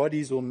 Our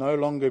bodies will no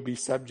longer be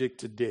subject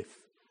to death.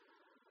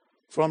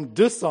 From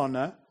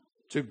dishonor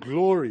to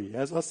glory.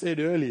 As I said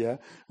earlier,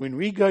 when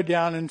we go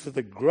down into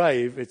the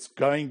grave, it's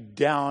going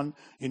down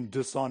in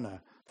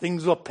dishonor.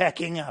 Things are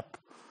packing up.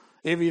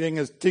 Everything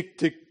is tick,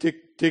 tick,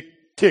 tick,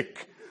 tick,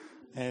 tick.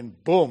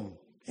 And boom,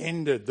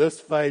 ended. This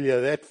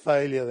failure, that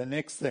failure, the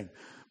next thing.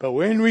 But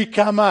when we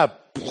come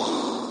up,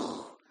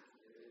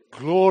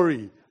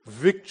 glory,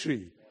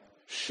 victory,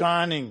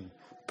 shining,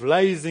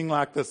 blazing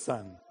like the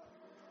sun.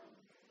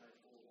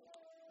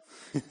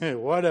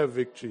 What a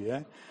victory,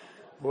 eh?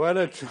 What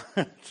a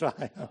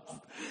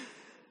triumph.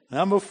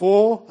 Number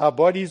 4, our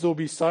bodies will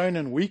be sown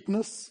in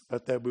weakness,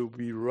 but they will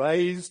be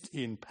raised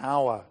in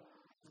power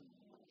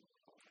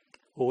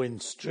or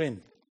in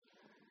strength.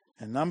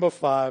 And number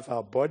 5,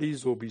 our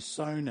bodies will be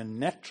sown a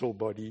natural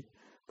body,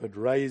 but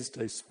raised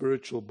a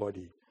spiritual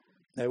body.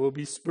 They will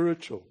be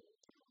spiritual.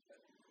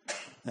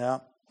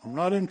 Now, I'm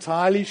not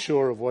entirely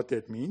sure of what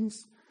that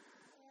means.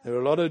 There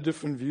are a lot of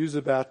different views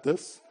about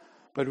this,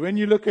 But when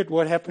you look at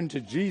what happened to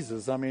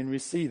Jesus, I mean, we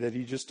see that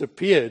he just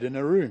appeared in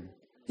a room.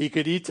 He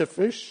could eat a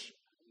fish,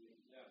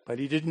 but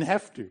he didn't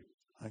have to.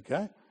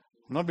 Okay?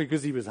 Not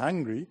because he was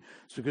hungry,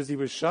 it's because he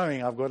was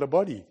showing, I've got a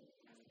body.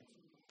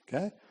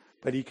 Okay?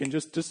 But he can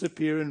just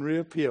disappear and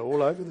reappear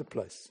all over the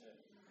place.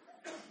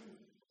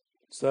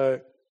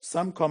 So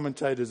some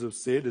commentators have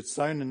said it's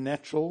sown a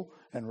natural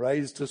and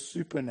raised a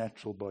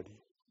supernatural body.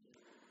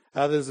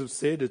 Others have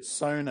said it's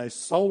sown a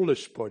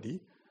soulish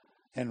body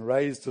and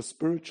raised a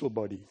spiritual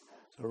body.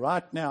 So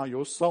right now,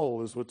 your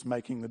soul is what's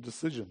making the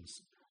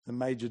decisions, the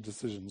major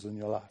decisions in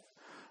your life.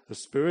 The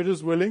spirit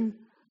is willing,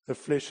 the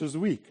flesh is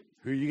weak.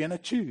 Who are you going to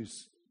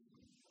choose?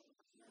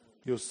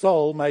 Your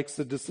soul makes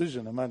the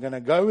decision. Am I going to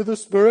go with the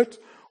spirit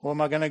or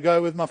am I going to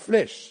go with my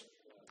flesh?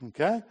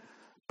 Okay?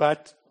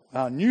 But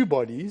our new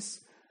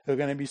bodies are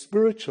going to be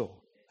spiritual.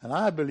 And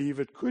I believe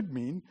it could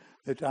mean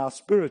that our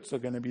spirits are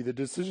going to be the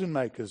decision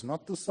makers,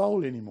 not the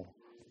soul anymore.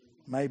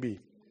 Maybe.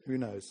 Who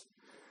knows?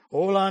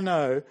 All I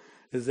know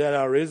is that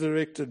our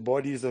resurrected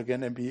bodies are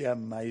going to be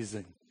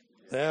amazing.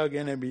 They are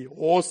going to be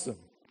awesome.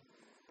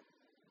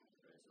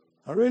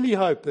 I really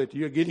hope that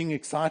you're getting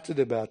excited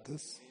about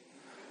this.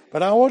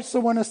 But I also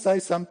want to say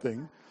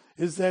something,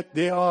 is that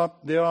there are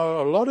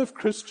a lot of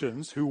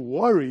Christians who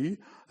worry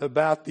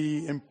about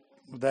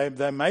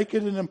they make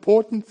it an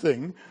important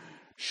thing.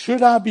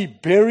 Should I be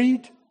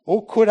buried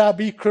or could I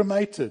be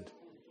cremated?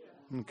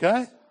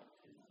 Okay?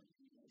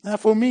 Now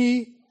for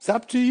me, it's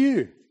up to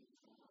you.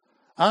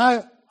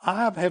 I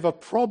have a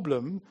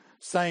problem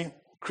saying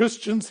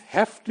Christians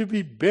have to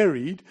be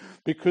buried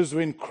because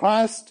when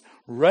Christ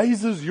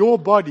raises your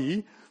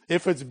body,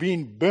 if it's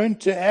been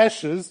burnt to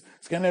ashes,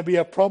 it's going to be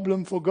a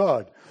problem for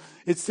God.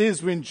 It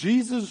says when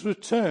Jesus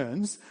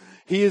returns,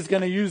 he is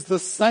going to use the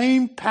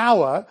same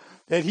power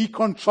that he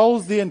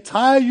controls the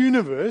entire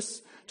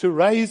universe to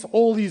raise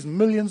all these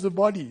millions of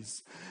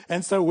bodies.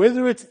 And so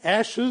whether it's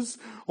ashes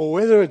or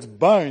whether it's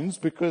bones,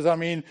 because, I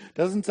mean, it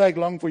doesn't take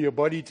long for your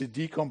body to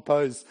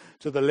decompose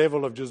to the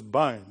level of just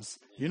bones.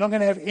 You're not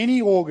going to have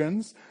any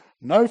organs,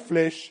 no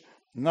flesh,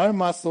 no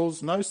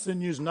muscles, no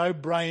sinews, no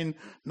brain,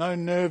 no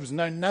nerves,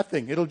 no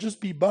nothing. It'll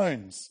just be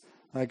bones.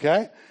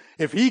 Okay?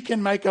 If he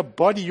can make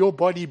your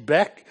body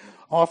back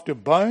after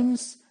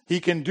bones, he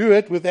can do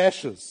it with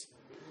ashes.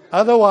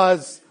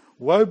 Otherwise,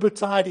 woe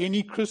betide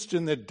any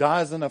Christian that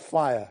dies in a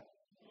fire.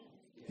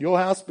 Your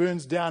house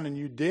burns down and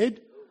you're dead.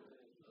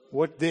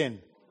 What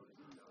then?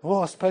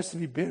 Oh, I'm supposed to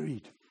be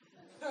buried.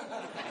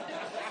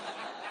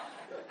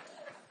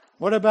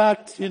 What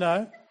about,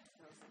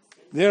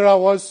 there I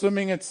was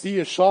swimming at sea,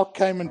 a shark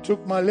came and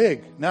took my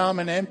leg. Now I'm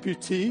an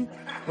amputee.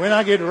 When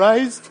I get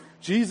raised,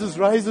 Jesus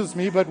raises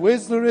me, but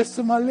where's the rest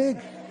of my leg?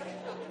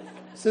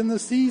 It's in the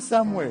sea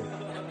somewhere.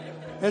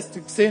 Has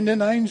to send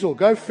an angel.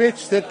 Go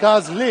fetch that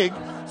guy's leg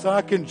so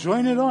I can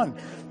join it on.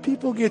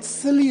 People get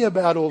silly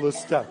about all this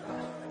stuff.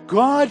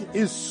 God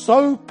is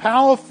so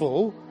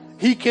powerful,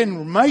 if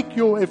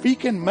he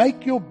can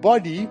make your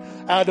body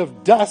out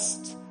of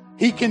dust,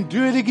 he can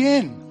do it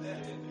again.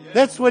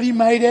 That's what he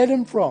made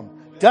Adam from.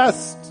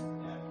 Dust.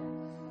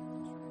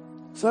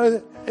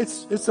 So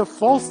it's a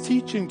false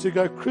teaching to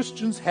go,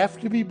 Christians have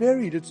to be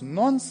buried. It's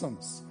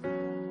nonsense.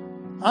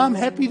 I'm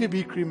happy to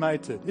be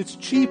cremated. It's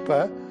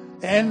cheaper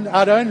and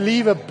I don't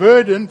leave a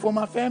burden for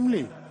my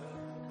family.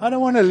 I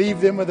don't want to leave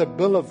them with a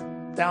bill of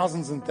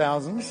thousands and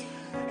thousands.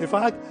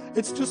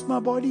 It's just my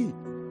body.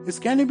 It's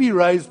going to be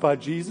raised by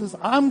Jesus.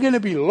 I'm going to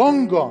be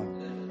long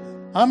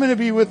gone. I'm going to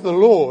be with the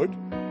Lord.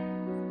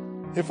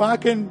 If I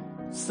can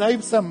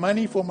save some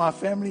money for my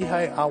family,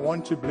 hey, I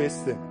want to bless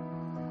them.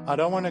 I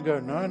don't want to go,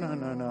 no,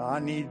 I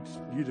need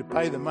you to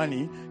pay the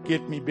money,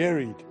 get me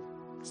buried.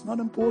 It's not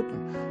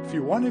important. If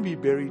you want to be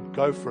buried,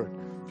 go for it.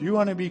 If you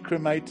want to be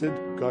cremated,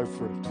 go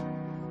for it.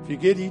 If you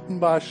get eaten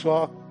by a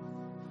shark,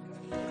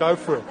 go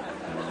for it.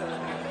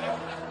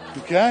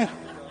 Okay?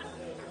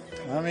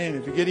 I mean,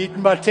 if you get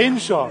eaten by 10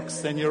 sharks,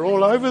 then you're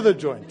all over the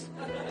joint.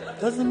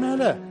 Doesn't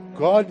matter.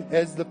 God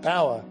has the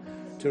power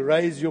to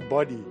raise your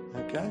body.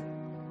 Okay?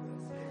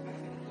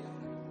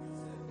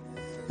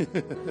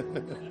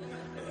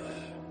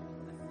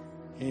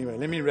 Anyway,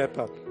 let me wrap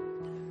up.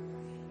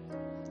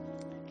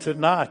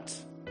 Tonight,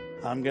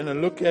 I'm going to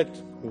look at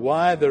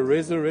why the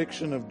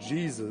resurrection of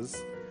Jesus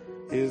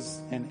is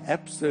an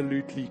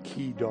absolutely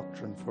key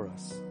doctrine for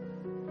us.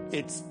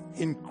 It's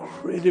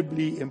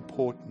incredibly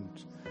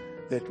important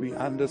that we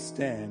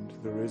understand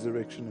the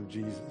resurrection of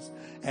Jesus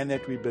and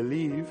that we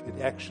believe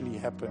it actually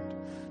happened.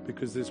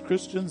 Because there's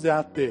Christians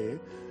out there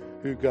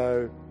who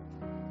go,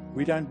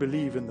 we don't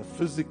believe in the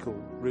physical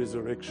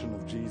resurrection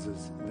of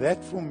Jesus.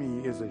 That for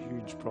me is a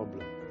huge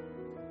problem.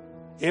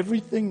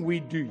 Everything we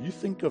do, you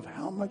think of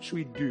how much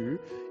we do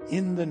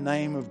in the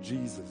name of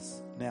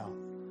Jesus. Now,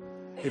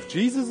 if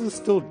Jesus is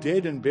still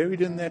dead and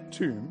buried in that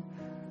tomb,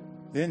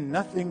 then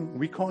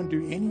we can't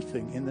do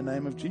anything in the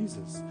name of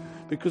Jesus.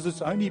 Because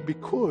it's only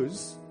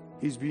because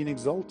he's been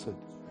exalted.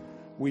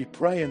 We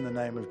pray in the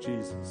name of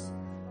Jesus.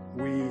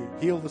 We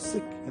heal the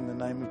sick in the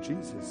name of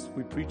Jesus.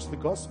 We preach the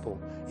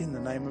gospel in the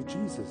name of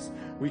Jesus.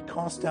 We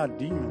cast out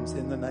demons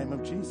in the name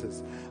of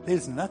Jesus.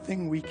 There's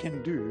nothing we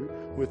can do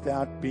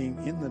without being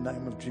in the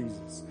name of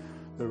Jesus.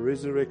 The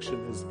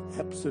resurrection is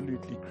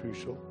absolutely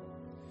crucial.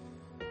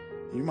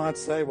 You might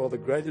say, well, the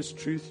greatest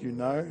truth you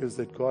know is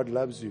that God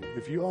loves you.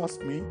 If you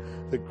ask me,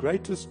 the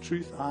greatest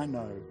truth I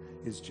know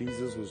is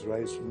Jesus was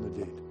raised from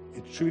the dead.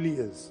 It truly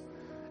is.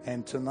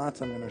 And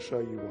tonight I'm going to show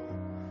you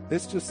why.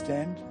 Let's just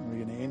stand and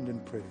we're going to end in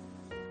prayer.